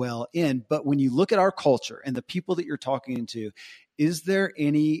be well in. But when you look at our culture and the people that you're talking to, is there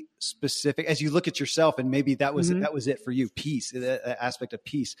any specific, as you look at yourself, and maybe that was it for you, peace, the aspect of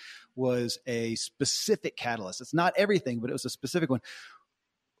peace was a specific catalyst. It's not everything, but it was a specific one.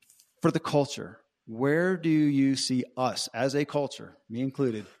 For the culture, where do you see us as a culture, me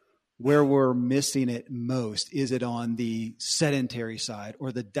included, where we're missing it most? Is it on the sedentary side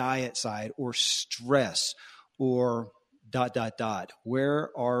or the diet side or stress or ... Where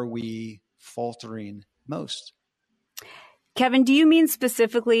are we faltering most? Kevin, do you mean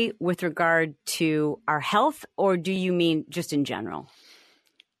specifically with regard to our health, or do you mean just in general?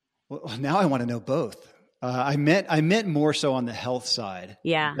 Well, now I want to know both. I meant more so on the health side.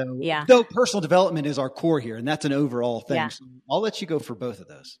 Yeah. Though personal development is our core here, and that's an overall thing. Yeah. So I'll let you go for both of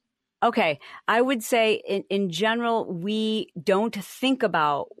those. Okay. I would say in general, we don't think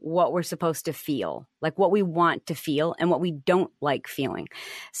about what we're supposed to feel, like what we want to feel and what we don't like feeling.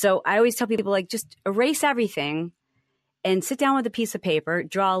 So I always tell people, like, just erase everything and sit down with a piece of paper,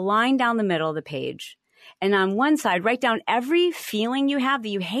 draw a line down the middle of the page. And on one side, write down every feeling you have that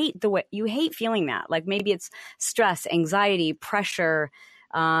you hate, the way you hate feeling that. Like maybe it's stress, anxiety, pressure,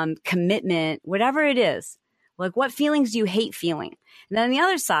 commitment, whatever it is. Like, what feelings do you hate feeling? And then on the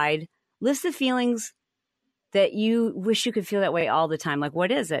other side, list the feelings that you wish you could feel that way all the time. Like,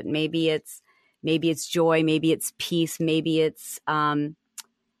 what is it? Maybe it's joy. Maybe it's peace. Maybe it's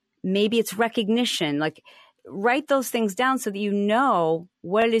recognition. Like, write those things down so that you know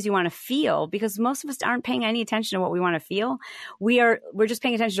what it is you want to feel, because most of us aren't paying any attention to what we want to feel. We're just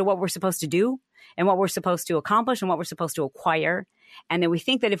paying attention to what we're supposed to do and what we're supposed to accomplish and what we're supposed to acquire. And then we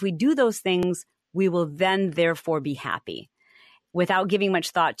think that if we do those things, we will then therefore be happy, without giving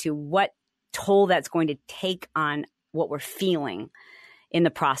much thought to what toll that's going to take on what we're feeling in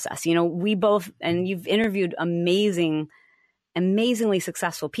the process. You know, we both, and you've interviewed amazingly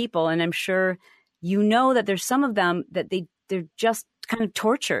successful people, and I'm sure you know that there's some of them that they're just kind of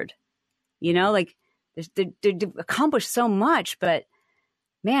tortured, you know, like they've accomplished so much, but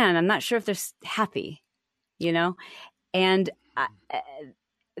man, I'm not sure if they're happy, you know, and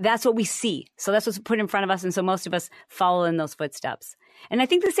that's what we see. So that's what's put in front of us. And so most of us follow in those footsteps. And I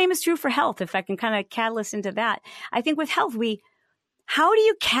think the same is true for health. If I can kind of catalyst into that, I think with health, how do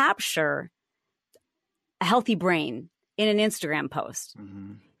you capture a healthy brain in an Instagram post?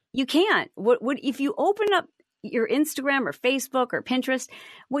 Mm-hmm. You can't. What if you open up your Instagram or Facebook or Pinterest,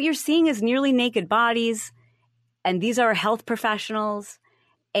 what you're seeing is nearly naked bodies, and these are health professionals.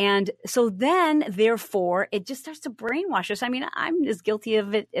 And so then, therefore, it just starts to brainwash us. I mean, I'm as guilty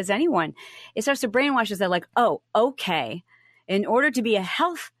of it as anyone. It starts to brainwash us that, like, oh, okay, in order to be a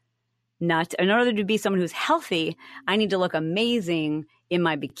health nut, in order to be someone who's healthy, I need to look amazing in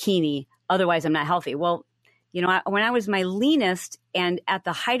my bikini. Otherwise, I'm not healthy. Well, you know, when I was my leanest and at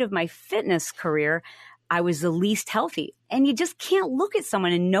the height of my fitness career, I was the least healthy. And you just can't look at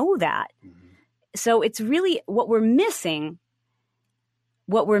someone and know that. Mm-hmm. So it's really what we're missing.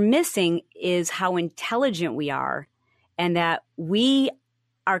 What we're missing is how intelligent we are, and that we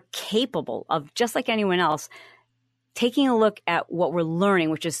are capable of, just like anyone else, taking a look at what we're learning,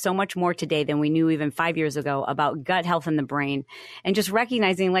 which is so much more today than we knew even 5 years ago, about gut health and the brain, and just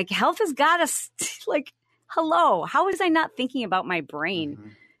recognizing, like, health has got us, like, hello, how was I not thinking about my brain? Mm-hmm.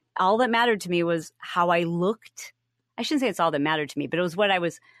 All that mattered to me was how I looked. I shouldn't say it's all that mattered to me, but it was what I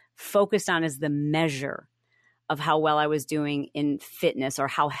was focused on as the measure of how well I was doing in fitness, or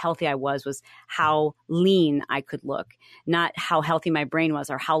how healthy I was how lean I could look, not how healthy my brain was,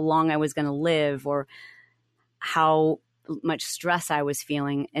 or how long I was going to live, or how much stress I was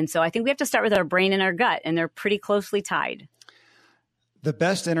feeling. And so I think we have to start with our brain and our gut, and they're pretty closely tied. The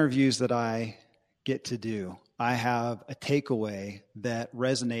best interviews that I get to do, I have a takeaway that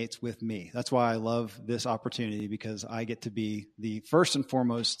resonates with me. That's why I love this opportunity, because I get to be the first and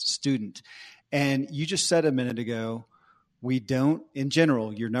foremost student. And you just said a minute ago, we don't, in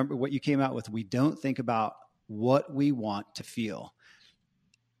general, what you came out with, we don't think about what we want to feel.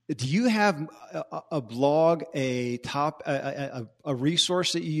 Do you have a blog, a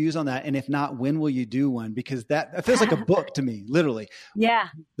resource that you use on that? And if not, when will you do one? Because that feels like a book to me, literally. Yeah.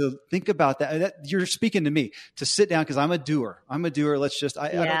 So think about that. You're speaking to me to sit down, because I'm a doer. Let's just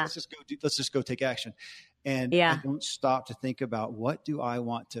go take action. And I don't stop to think about, what do I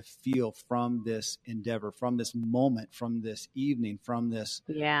want to feel from this endeavor, from this moment, from this evening, from this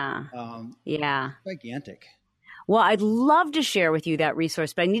gigantic. Well, I'd love to share with you that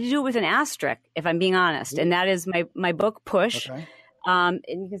resource, but I need to do it with an asterisk, if I'm being honest. And that is my book, Push. Okay. And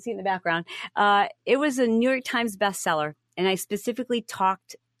you can see it in the background. It was a New York Times bestseller. And I specifically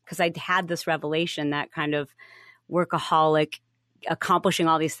talked, because I'd had this revelation, that kind of workaholic, accomplishing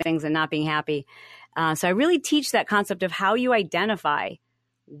all these things and not being happy. So I really teach that concept of how you identify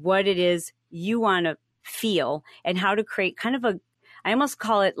what it is you want to feel, and how to create kind of I almost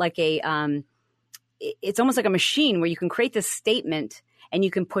call it like it's almost like a machine where you can create this statement and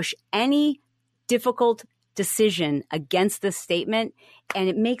you can push any difficult decision against this statement. And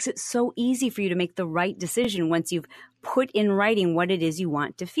it makes it so easy for you to make the right decision once you've put in writing what it is you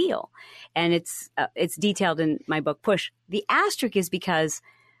want to feel. And it's detailed in my book, Push. The asterisk is because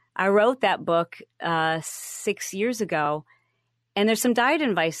I wrote that book 6 years ago, and there's some diet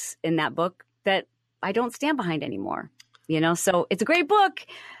advice in that book that I don't stand behind anymore. So it's a great book,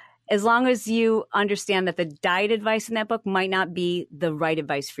 as long as you understand that the diet advice in that book might not be the right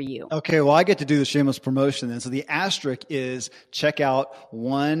advice for you. Okay, well, I get to do the shameless promotion then. So the asterisk is, check out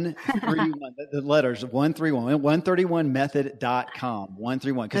 131, the letters 131, 131method.com,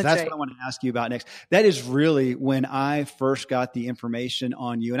 131, because that's right. What I want to ask you about next. That is really when I first got the information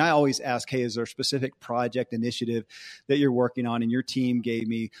on you. And I always ask, hey, is there a specific project initiative that you're working on? And your team gave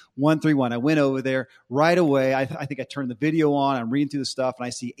me 131. I went over there right away. I think I turned the video on. I'm reading through the stuff, and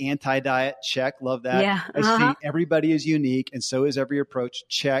I see anti-diet, check, love that. Yeah. I see everybody is unique, and so is every approach,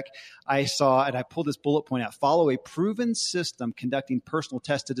 check. I saw, and I pulled this bullet point out, follow a proven system conducting personal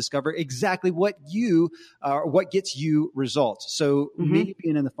tests to discover exactly what gets you results. So me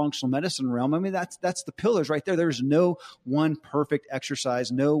being in the functional medicine realm, I mean, that's the pillars right there. There's no one perfect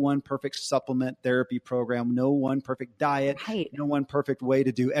exercise, no one perfect supplement therapy program, no one perfect diet, no one perfect way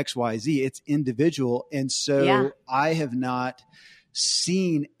to do X, Y, Z. It's individual. And so I have not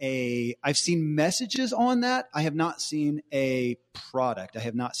I've seen messages on that. I have not seen a product. I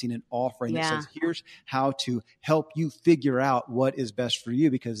have not seen an offering that says, here's how to help you figure out what is best for you,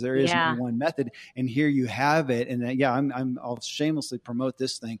 because there is no one method, and here you have it. And I'll shamelessly promote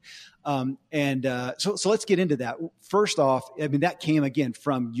this thing. So let's get into that. First off, I mean, that came again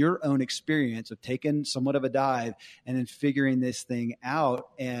from your own experience of taking somewhat of a dive and then figuring this thing out.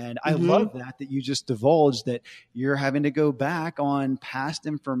 And I love that you just divulged that you're having to go back on past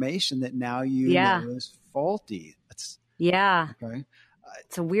information that now you know is faulty. Okay.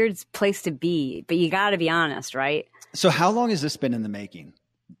 It's a weird place to be, but you got to be honest, right? So how long has this been in the making?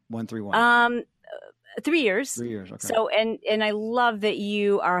 131. 3 years. 3 years. Okay. So, and I love that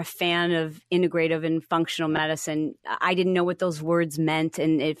you are a fan of integrative and functional medicine. I didn't know what those words meant.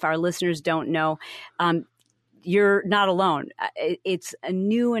 And if our listeners don't know, you're not alone. It's a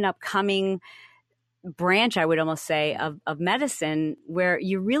new and upcoming branch, I would almost say, of medicine, where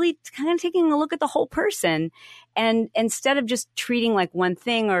you're really kind of taking a look at the whole person, and instead of just treating like one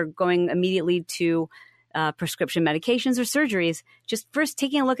thing or going immediately to prescription medications or surgeries, just first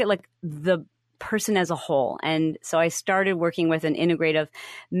taking a look at like the person as a whole. And so I started working with an integrative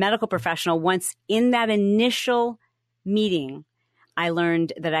medical professional. Once in that initial meeting, I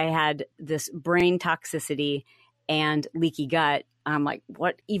learned that I had this brain toxicity and leaky gut. I'm like,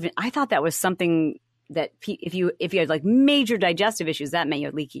 what even? I thought that was something that if you had like major digestive issues, that meant you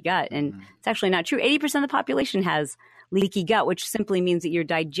had leaky gut. And it's actually not true. 80% of the population has leaky gut, which simply means that your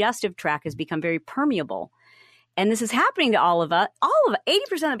digestive tract has become very permeable. And this is happening to all of us,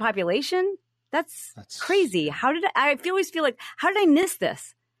 80% of the population. That's crazy. I always feel like, how did I miss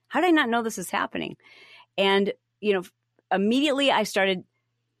this? How did I not know this is happening? And, immediately I started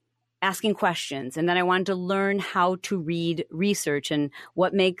asking questions, and then I wanted to learn how to read research and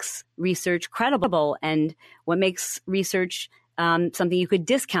what makes research credible and what makes research something you could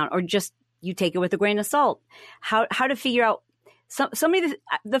discount or just you take it with a grain of salt. How to figure out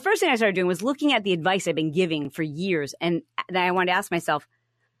the first thing I started doing was looking at the advice I've been giving for years, and then I wanted to ask myself,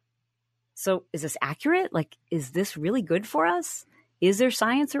 so is this accurate? Like, is this really good for us? Is there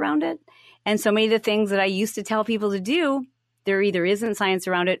science around it? And so many of the things that I used to tell people to do, there either isn't science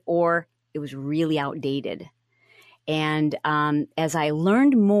around it or it was really outdated. And as I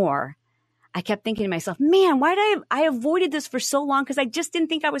learned more, I kept thinking to myself, man, why did I avoided this for so long? Because I just didn't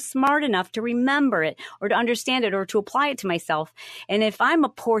think I was smart enough to remember it or to understand it or to apply it to myself. And if I'm a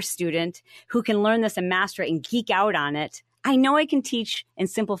poor student who can learn this and master it and geek out on it, I know I can teach and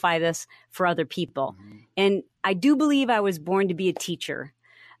simplify this for other people. Mm-hmm. And I do believe I was born to be a teacher.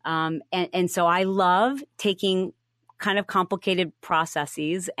 And so I love taking kind of complicated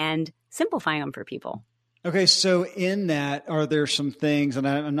processes and simplifying them for people. Okay, so in that, are there some things, and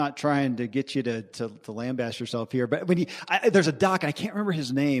I'm not trying to get you to lambaste yourself here, but there's a doc, and I can't remember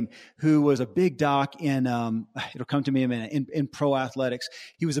his name, who was a big doc in, it'll come to me in a minute, in pro athletics.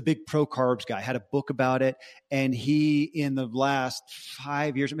 He was a big pro carbs guy, had a book about it, and he, in the last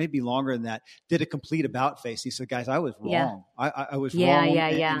 5 years, maybe longer than that, did a complete about face. He said, guys, I was wrong. Yeah. I was wrong.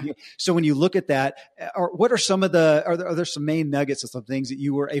 Yeah. So when you look at that, what are some of are there some main nuggets of some things that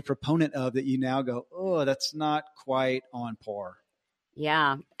you were a proponent of that you now go, oh, that's not quite on par?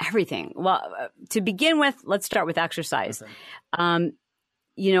 Yeah, everything. Well, to begin with, let's start with exercise. Okay.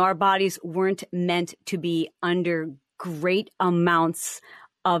 Our bodies weren't meant to be under great amounts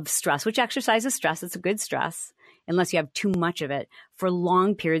of stress, which exercise is stress. It's a good stress, unless you have too much of it, for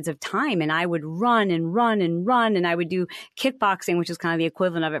long periods of time. And I would run and run and run, and I would do kickboxing, which is kind of the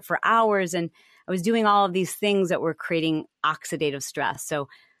equivalent of it, for hours. And I was doing all of these things that were creating oxidative stress. So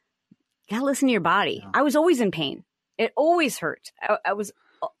you gotta listen to your body. Yeah. I was always in pain. It always hurt. I was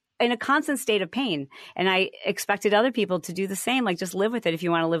in a constant state of pain. And I expected other people to do the same, like just live with it if you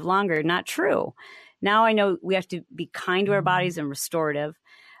want to live longer. Not true. Now I know we have to be kind to our bodies and restorative.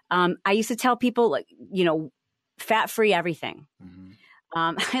 I used to tell people, like, fat-free everything. Mm-hmm.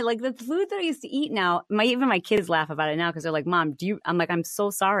 I like the food that I used to eat now. Even my kids laugh about it now because they're like, Mom, I'm like, I'm so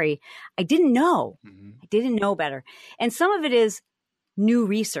sorry. I didn't know. Mm-hmm. I didn't know better. And some of it is new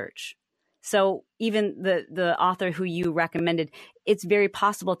research. So even the author who you recommended, it's very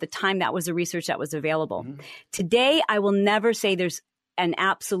possible at the time that was the research that was available. Mm-hmm. Today, I will never say there's an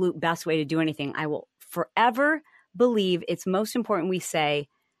absolute best way to do anything. I will forever believe it's most important we say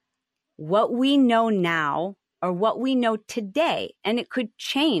what we know now or what we know today, and it could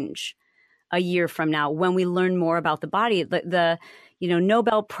change a year from now when we learn more about the body. The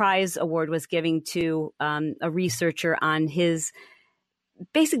Nobel Prize Award was given to a researcher on his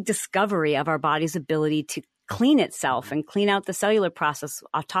basic discovery of our body's ability to clean itself and clean out the cellular process,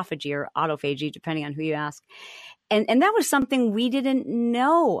 autophagy or autophagy, depending on who you ask. And that was something we didn't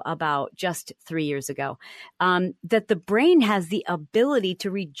know about just 3 years ago, that the brain has the ability to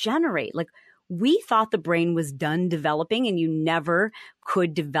regenerate. Like, we thought the brain was done developing and you never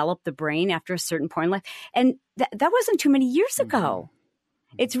could develop the brain after a certain point in life. And that wasn't too many years ago.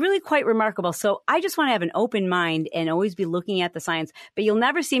 It's really quite remarkable. So I just want to have an open mind and always be looking at the science, but you'll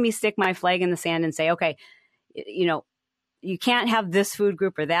never see me stick my flag in the sand and say, okay, you can't have this food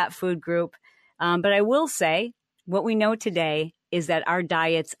group or that food group. But I will say what we know today is that our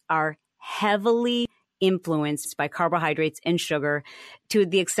diets are heavily influenced by carbohydrates and sugar to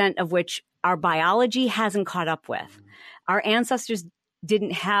the extent of which our biology hasn't caught up with. Our ancestors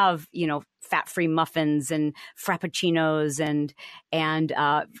didn't have, fat-free muffins and frappuccinos and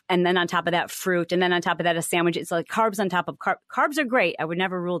then on top of that fruit, and then on top of that a sandwich. It's like carbs on top of carbs are great. I would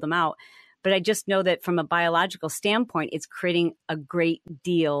never rule them out, but I just know that from a biological standpoint, it's creating a great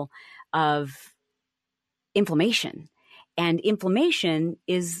deal of inflammation, and inflammation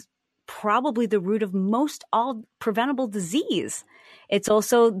is probably the root of most all preventable disease. It's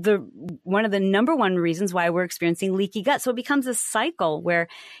also one of the number one reasons why we're experiencing leaky gut. So it becomes a cycle where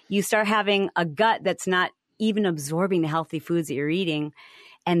you start having a gut that's not even absorbing the healthy foods that you're eating,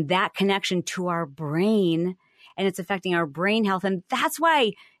 and that connection to our brain, and it's affecting our brain health. And that's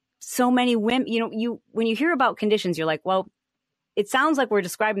why so many women, when you hear about conditions, you're like, well, it sounds like we're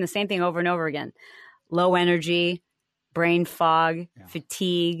describing the same thing over and over again. Low energy, brain fog,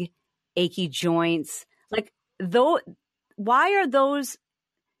 fatigue, achy joints. Like, why are those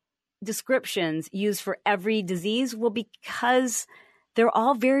descriptions used for every disease? Well, because they're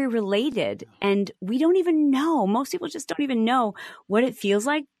all very related, and we don't even know. Most people just don't even know what it feels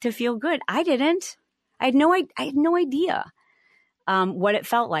like to feel good. I didn't. I had no idea what it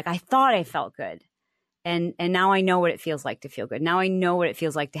felt like. I thought I felt good. And now I know what it feels like to feel good. Now I know what it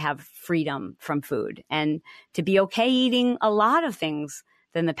feels like to have freedom from food and to be okay eating a lot of things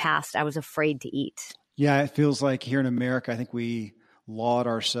that in the past I was afraid to eat. Yeah, it feels like here in America, I think we laud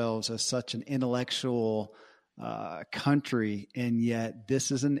ourselves as such an intellectual country, and yet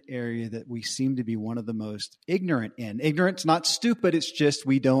this is an area that we seem to be one of the most ignorant in. Ignorant's not stupid; it's just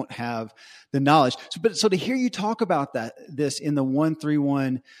we don't have the knowledge. So to hear you talk about this in the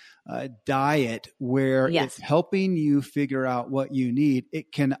 1-3-1 diet, where it's helping you figure out what you need,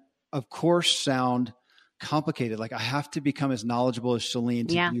 it can of course, sound complicated. Like I have to become as knowledgeable as Chalene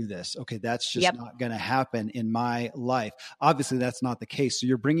to do this. Okay. That's just not going to happen in my life. Obviously that's not the case. So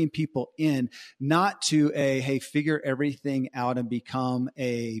you're bringing people in not to hey, figure everything out and become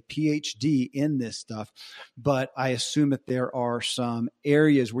a PhD in this stuff. But I assume that there are some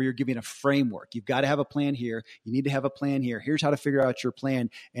areas where you're giving a framework. You've got to have a plan here. You need to have a plan here. Here's how to figure out your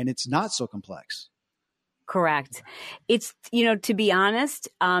plan. And it's not so complex. Correct. It's, to be honest,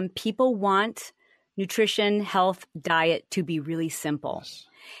 people want nutrition, health, diet to be really simple. Yes.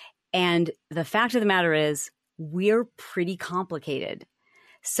 And the fact of the matter is we're pretty complicated.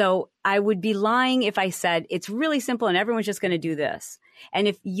 So I would be lying if I said it's really simple and everyone's just going to do this. And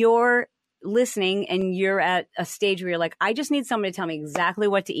if you're listening and you're at a stage where you're like, I just need someone to tell me exactly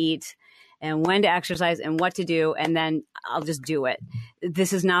what to eat and when to exercise and what to do, and then I'll just do it.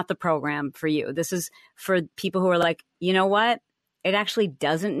 This is not the program for you. This is for people who are like, you know what? It actually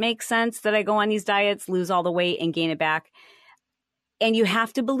doesn't make sense that I go on these diets, lose all the weight and gain it back. And you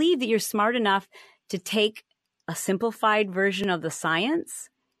have to believe that you're smart enough to take a simplified version of the science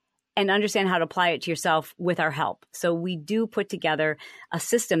and understand how to apply it to yourself with our help. So we do put together a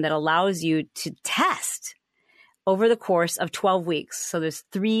system that allows you to test over the course of 12 weeks. So there's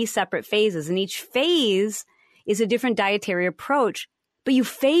 3 separate phases, and each phase is a different dietary approach, but you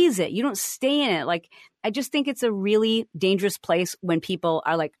phase it. You don't stay in it. Like, I just think it's a really dangerous place when people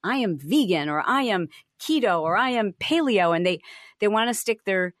are like, I am vegan or I am keto or I am paleo. And they want to stick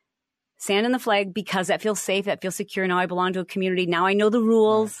their sand in the flag because that feels safe, that feels secure. Now I belong to a community. Now I know the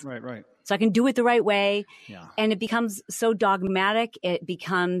rules. Right. So I can do it the right way. Yeah. And it becomes so dogmatic. It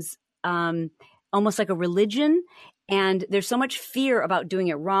becomes almost like a religion. And there's so much fear about doing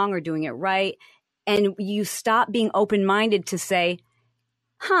it wrong or doing it right. And you stop being open-minded to say,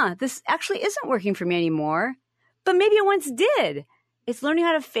 this actually isn't working for me anymore, but maybe it once did. It's learning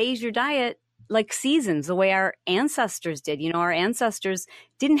how to phase your diet like seasons, the way our ancestors did. Our ancestors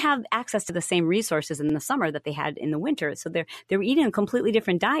didn't have access to the same resources in the summer that they had in the winter. So they were eating a completely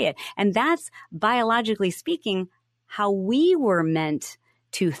different diet. And that's, biologically speaking, how we were meant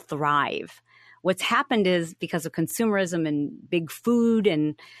to thrive. What's happened is because of consumerism and big food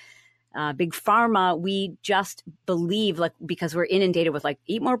and big pharma, we just believe, like, because we're inundated with like,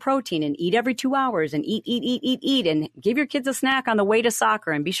 eat more protein and eat every 2 hours and eat and give your kids a snack on the way to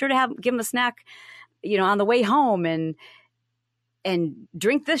soccer and be sure to give them a snack, on the way home and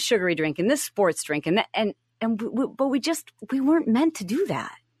drink this sugary drink and this sports drink but we weren't meant to do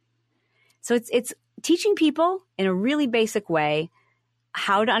that. So it's teaching people in a really basic way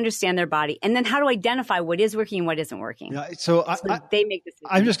how to understand their body, and then how to identify what is working and what isn't working. Yeah, so they make decisions.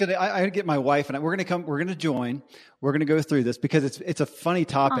 I'm just going to, I get my wife and we're going to join, we're going to go through this because it's a funny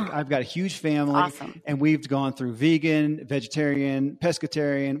topic. I've got a huge family. Awesome. And we've gone through vegan, vegetarian,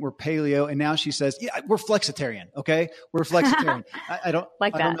 pescatarian, we're paleo. And now she says, we're flexitarian. Okay. We're flexitarian. I don't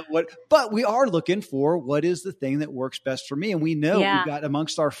know but we are looking for what is the thing that works best for me. And we know we've got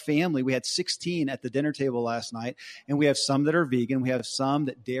amongst our family, we had 16 at the dinner table last night, and we have some that are vegan. We have some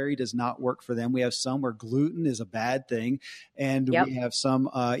that dairy does not work for them. We have some where gluten is a bad thing. And we have some,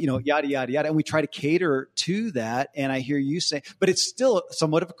 yada, yada, yada. And we try to cater to that. And I hear you say, but it's still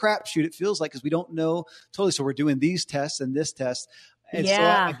somewhat of a crapshoot. It feels like, because we don't know totally. So we're doing these tests and this test. And so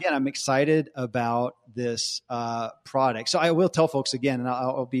again, I'm excited about this product. So I will tell folks again, and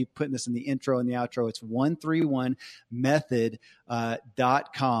I'll be putting this in the intro and the outro. It's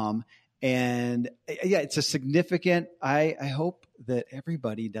 131method.com. And it's a significant, I hope that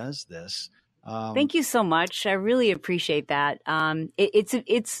everybody does this. Thank you so much. I really appreciate that.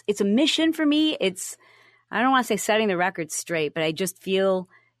 It's a mission for me. I don't want to say setting the record straight, but I just feel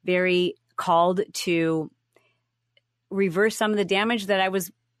very called to reverse some of the damage that I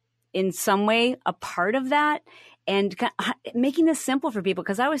was in some way a part of that, and making this simple for people,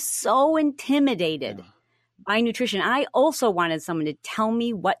 because I was so intimidated by nutrition. I also wanted someone to tell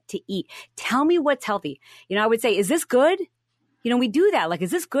me what to eat, tell me what's healthy. I would say, is this good? We do that. Like,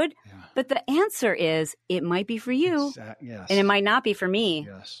 is this good? Yeah. But the answer is, it might be for you, and it might not be for me.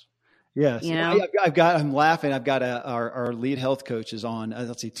 Yes. I'm laughing. I've got our lead health coach is on,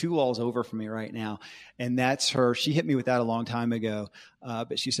 let's see, 2 walls over from me right now. And that's her. She hit me with that a long time ago.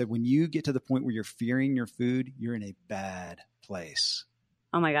 But she said, when you get to the point where you're fearing your food, you're in a bad place.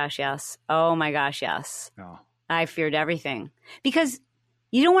 Oh my gosh, yes. Oh my gosh, yes. Oh. I feared everything, because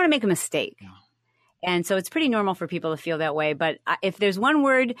you don't want to make a mistake. No. And so it's pretty normal for people to feel that way. But if there's one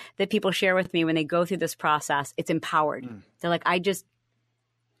word that people share with me when they go through this process, it's empowered. They're like, I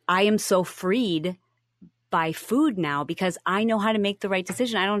am so freed by food now, because I know how to make the right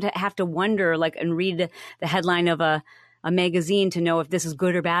decision. I don't have to wonder and read the headline of a a magazine to know if this is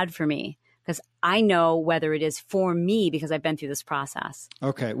good or bad for me, because I know whether it is for me because I've been through this process.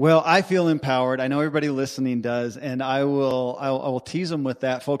 Okay. Well, I feel empowered. I know everybody listening does, and I will tease them with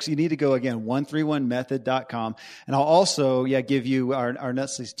that. Folks, you need to go again, 131method.com. And I'll also, give you our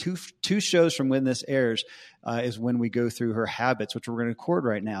next two shows from when this airs, is when we go through her habits, which we're going to record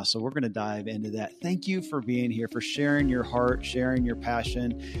right now. So we're going to dive into that. Thank you for being here, for sharing your heart, sharing your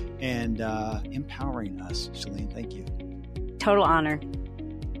passion, and empowering us. Chalene, thank you. Total honor.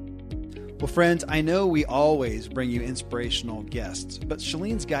 Well, friends, I know we always bring you inspirational guests, but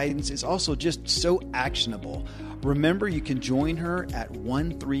Chalene's guidance is also just so actionable. Remember, you can join her at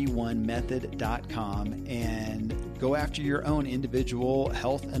 131method.com and go after your own individual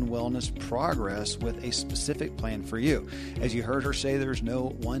health and wellness progress with a specific plan for you. As you heard her say, there's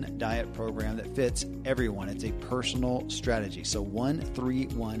no one diet program that fits everyone. It's a personal strategy. So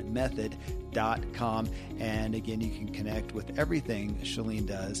 131method.com. And again, you can connect with everything Chalene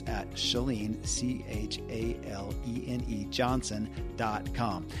does at Chalene, Chalene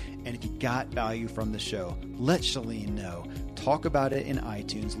Johnson.com. And if you got value from the show, let Chalene know. Talk about it in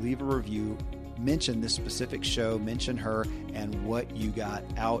iTunes, leave a review, mention this specific show, mention her and what you got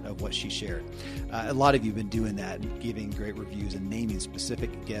out of what she shared. A lot of you have been doing that, giving great reviews and naming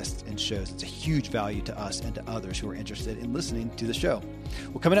specific guests and shows. It's a huge value to us and to others who are interested in listening to the show.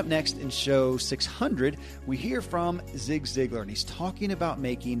 Well, coming up next in show 600, we hear from Zig Ziglar, and he's talking about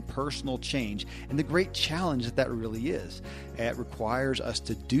making personal change and the great challenge that really is. It requires us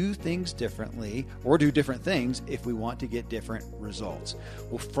to do things differently or do different things if we want to get different results.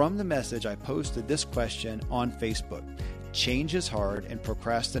 Well, from the message, I posted this question on Facebook. Change is hard and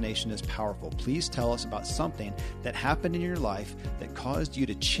procrastination is powerful. Please tell us about something that happened in your life that caused you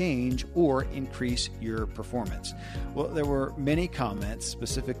to change or increase your performance. Well, there were many comments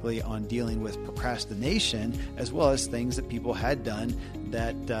specifically on dealing with procrastination, as well as things that people had done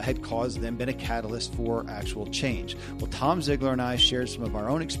that had caused them, been a catalyst for actual change. Well, Tom Ziglar and I shared some of our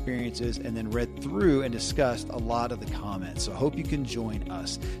own experiences and then read through and discussed a lot of the comments. So I hope you can join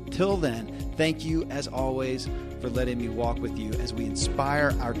us. Till then, thank you as always for letting me walk with you as we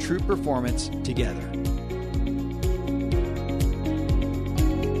inspire our true performance together.